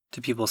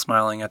 to people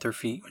smiling at their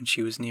feet when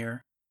she was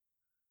near.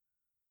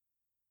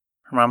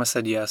 Her mama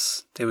said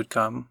yes, they would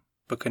come,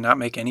 but could not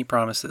make any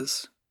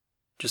promises,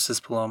 just as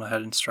Paloma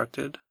had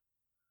instructed.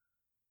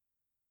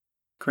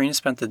 Karina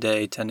spent the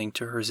day tending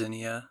to her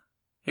zinnia,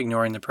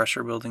 ignoring the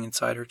pressure building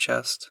inside her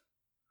chest.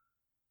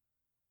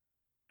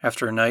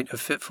 After a night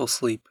of fitful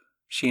sleep,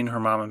 she and her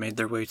mama made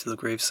their way to the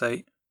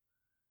gravesite.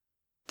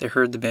 They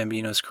heard the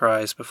Bambino's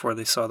cries before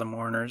they saw the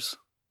mourners.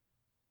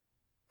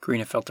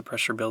 Karina felt the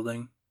pressure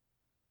building.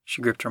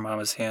 She gripped her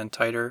mama's hand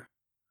tighter.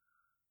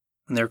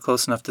 When they were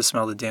close enough to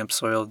smell the damp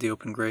soil of the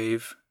open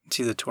grave and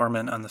see the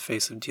torment on the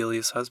face of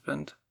Delia's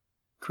husband,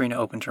 Karina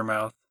opened her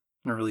mouth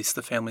and released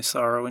the family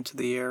sorrow into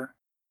the air.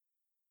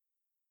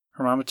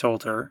 Her mama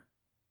told her,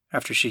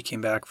 after she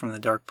came back from the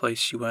dark place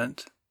she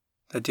went,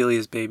 that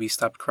Delia's baby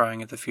stopped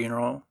crying at the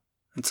funeral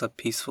and slept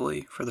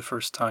peacefully for the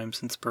first time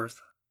since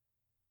birth.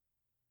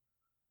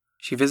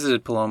 She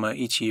visited Paloma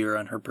each year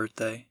on her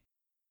birthday.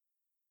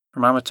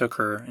 Her mama took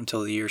her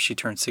until the year she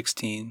turned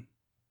 16.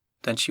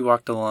 Then she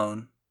walked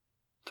alone,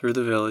 through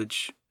the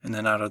village and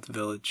then out of the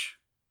village,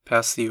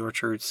 past the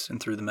orchards and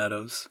through the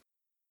meadows.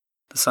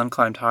 The sun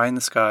climbed high in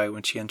the sky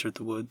when she entered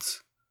the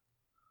woods.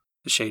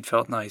 The shade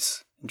felt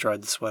nice and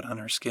dried the sweat on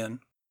her skin.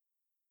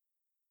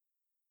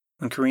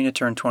 When Karina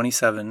turned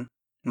 27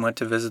 and went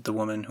to visit the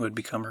woman who had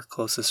become her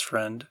closest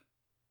friend,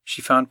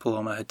 she found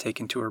Paloma had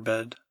taken to her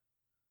bed.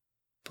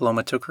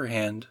 Paloma took her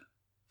hand,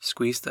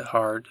 squeezed it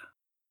hard,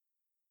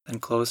 then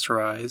closed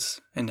her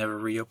eyes and never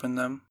reopened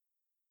them.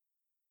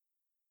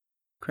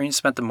 Karina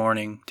spent the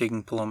morning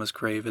digging Paloma's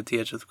grave at the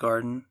edge of the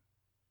garden.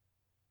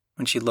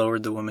 When she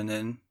lowered the woman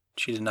in,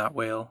 she did not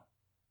wail.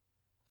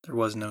 There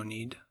was no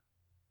need.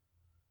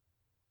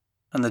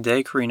 On the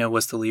day Karina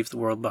was to leave the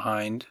world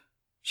behind,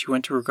 she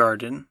went to her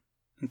garden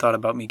and thought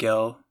about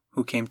Miguel,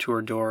 who came to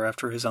her door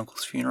after his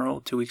uncle's funeral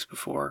 2 weeks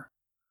before.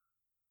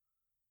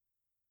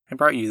 I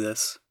brought you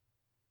this.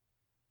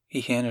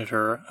 He handed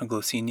her a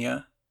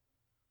Glossinia.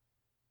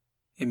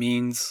 It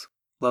means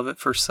love at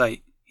first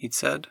sight, he'd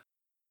said,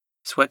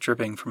 sweat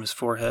dripping from his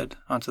forehead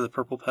onto the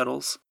purple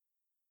petals.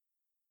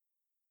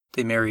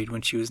 They married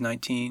when she was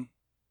 19.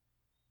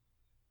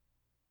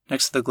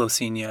 Next to the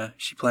Glossinia,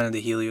 she planted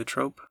the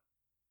heliotrope,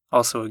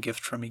 also a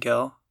gift from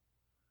Miguel.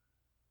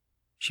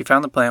 She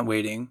found the plant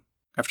waiting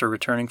after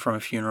returning from a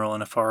funeral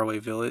in a faraway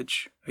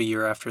village a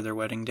year after their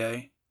wedding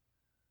day.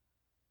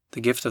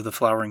 The gift of the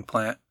flowering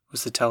plant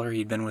was to tell her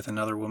he'd been with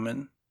another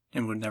woman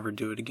and would never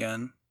do it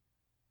again.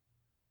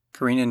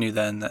 Karina knew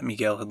then that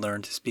Miguel had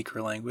learned to speak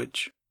her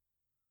language.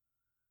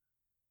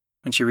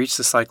 When she reached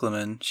the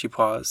cyclamen, she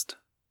paused.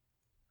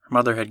 Her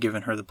mother had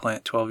given her the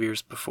plant 12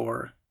 years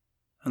before,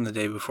 on the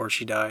day before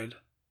she died.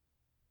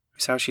 It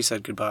was how she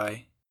said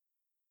goodbye.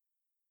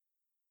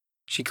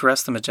 She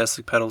caressed the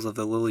majestic petals of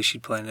the lily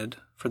she'd planted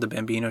for the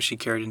Bambino she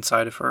carried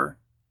inside of her,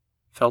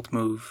 felt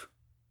move,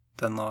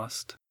 then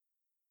lost.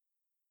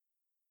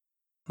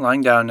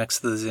 Lying down next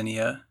to the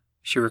zinnia,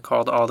 she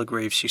recalled all the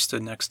graves she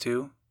stood next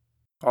to,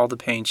 all the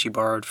pain she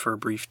borrowed for a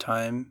brief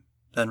time,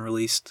 then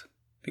released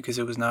because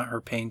it was not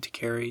her pain to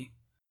carry.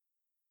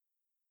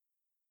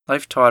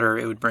 Life taught her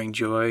it would bring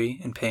joy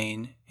and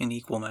pain in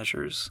equal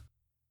measures.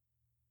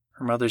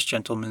 Her mother's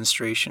gentle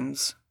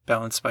ministrations,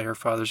 balanced by her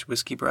father's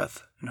whiskey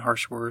breath and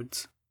harsh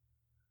words.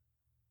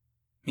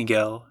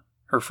 Miguel,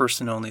 her first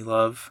and only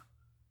love,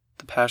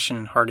 the passion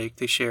and heartache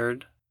they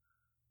shared.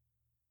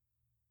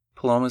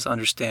 Paloma's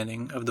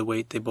understanding of the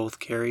weight they both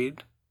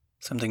carried,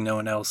 something no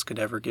one else could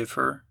ever give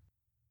her.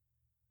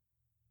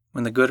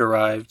 When the good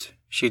arrived,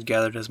 she had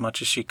gathered as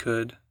much as she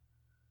could,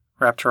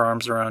 wrapped her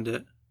arms around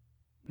it,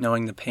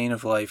 knowing the pain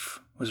of life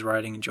was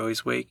riding in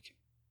joy's wake,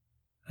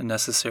 a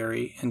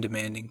necessary and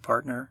demanding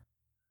partner.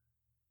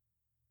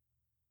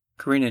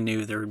 Karina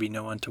knew there would be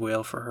no one to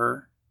wail for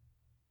her,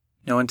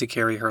 no one to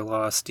carry her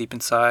loss deep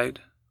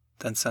inside,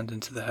 then send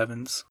into the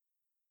heavens.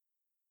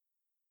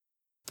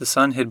 The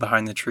sun hid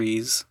behind the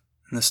trees,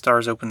 and the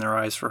stars opened their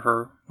eyes for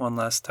her one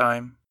last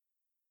time.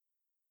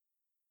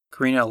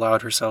 Karina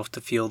allowed herself to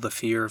feel the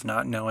fear of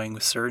not knowing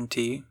with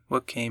certainty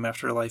what came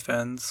after life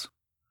ends.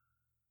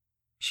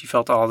 She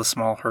felt all the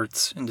small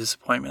hurts and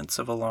disappointments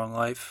of a long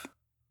life.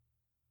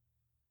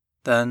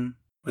 Then,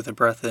 with a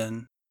breath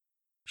in,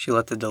 she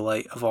let the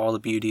delight of all the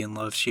beauty and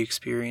love she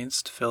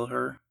experienced fill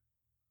her.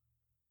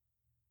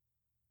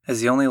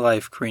 As the only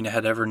life Karina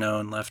had ever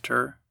known left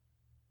her,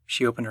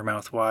 she opened her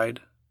mouth wide.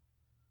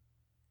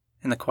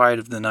 In the quiet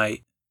of the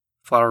night,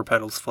 flower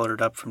petals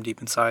floated up from deep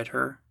inside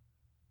her,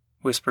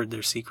 whispered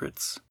their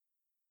secrets,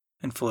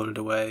 and floated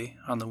away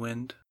on the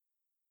wind.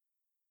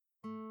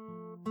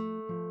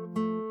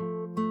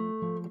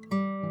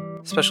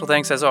 Special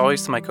thanks, as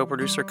always, to my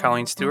co-producer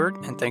Colleen Stewart,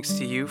 and thanks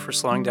to you for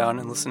slowing down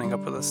and listening up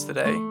with us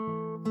today.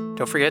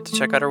 Don't forget to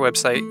check out our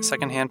website,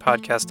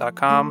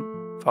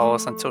 secondhandpodcast.com. Follow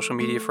us on social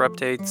media for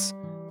updates.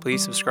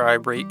 Please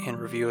subscribe, rate, and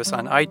review us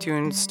on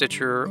iTunes,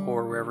 Stitcher,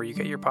 or wherever you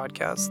get your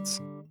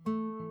podcasts.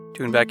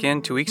 Tune back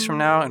in 2 weeks from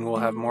now, and we'll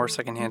have more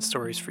secondhand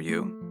stories for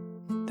you.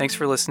 Thanks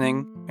for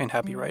listening, and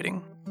happy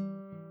writing.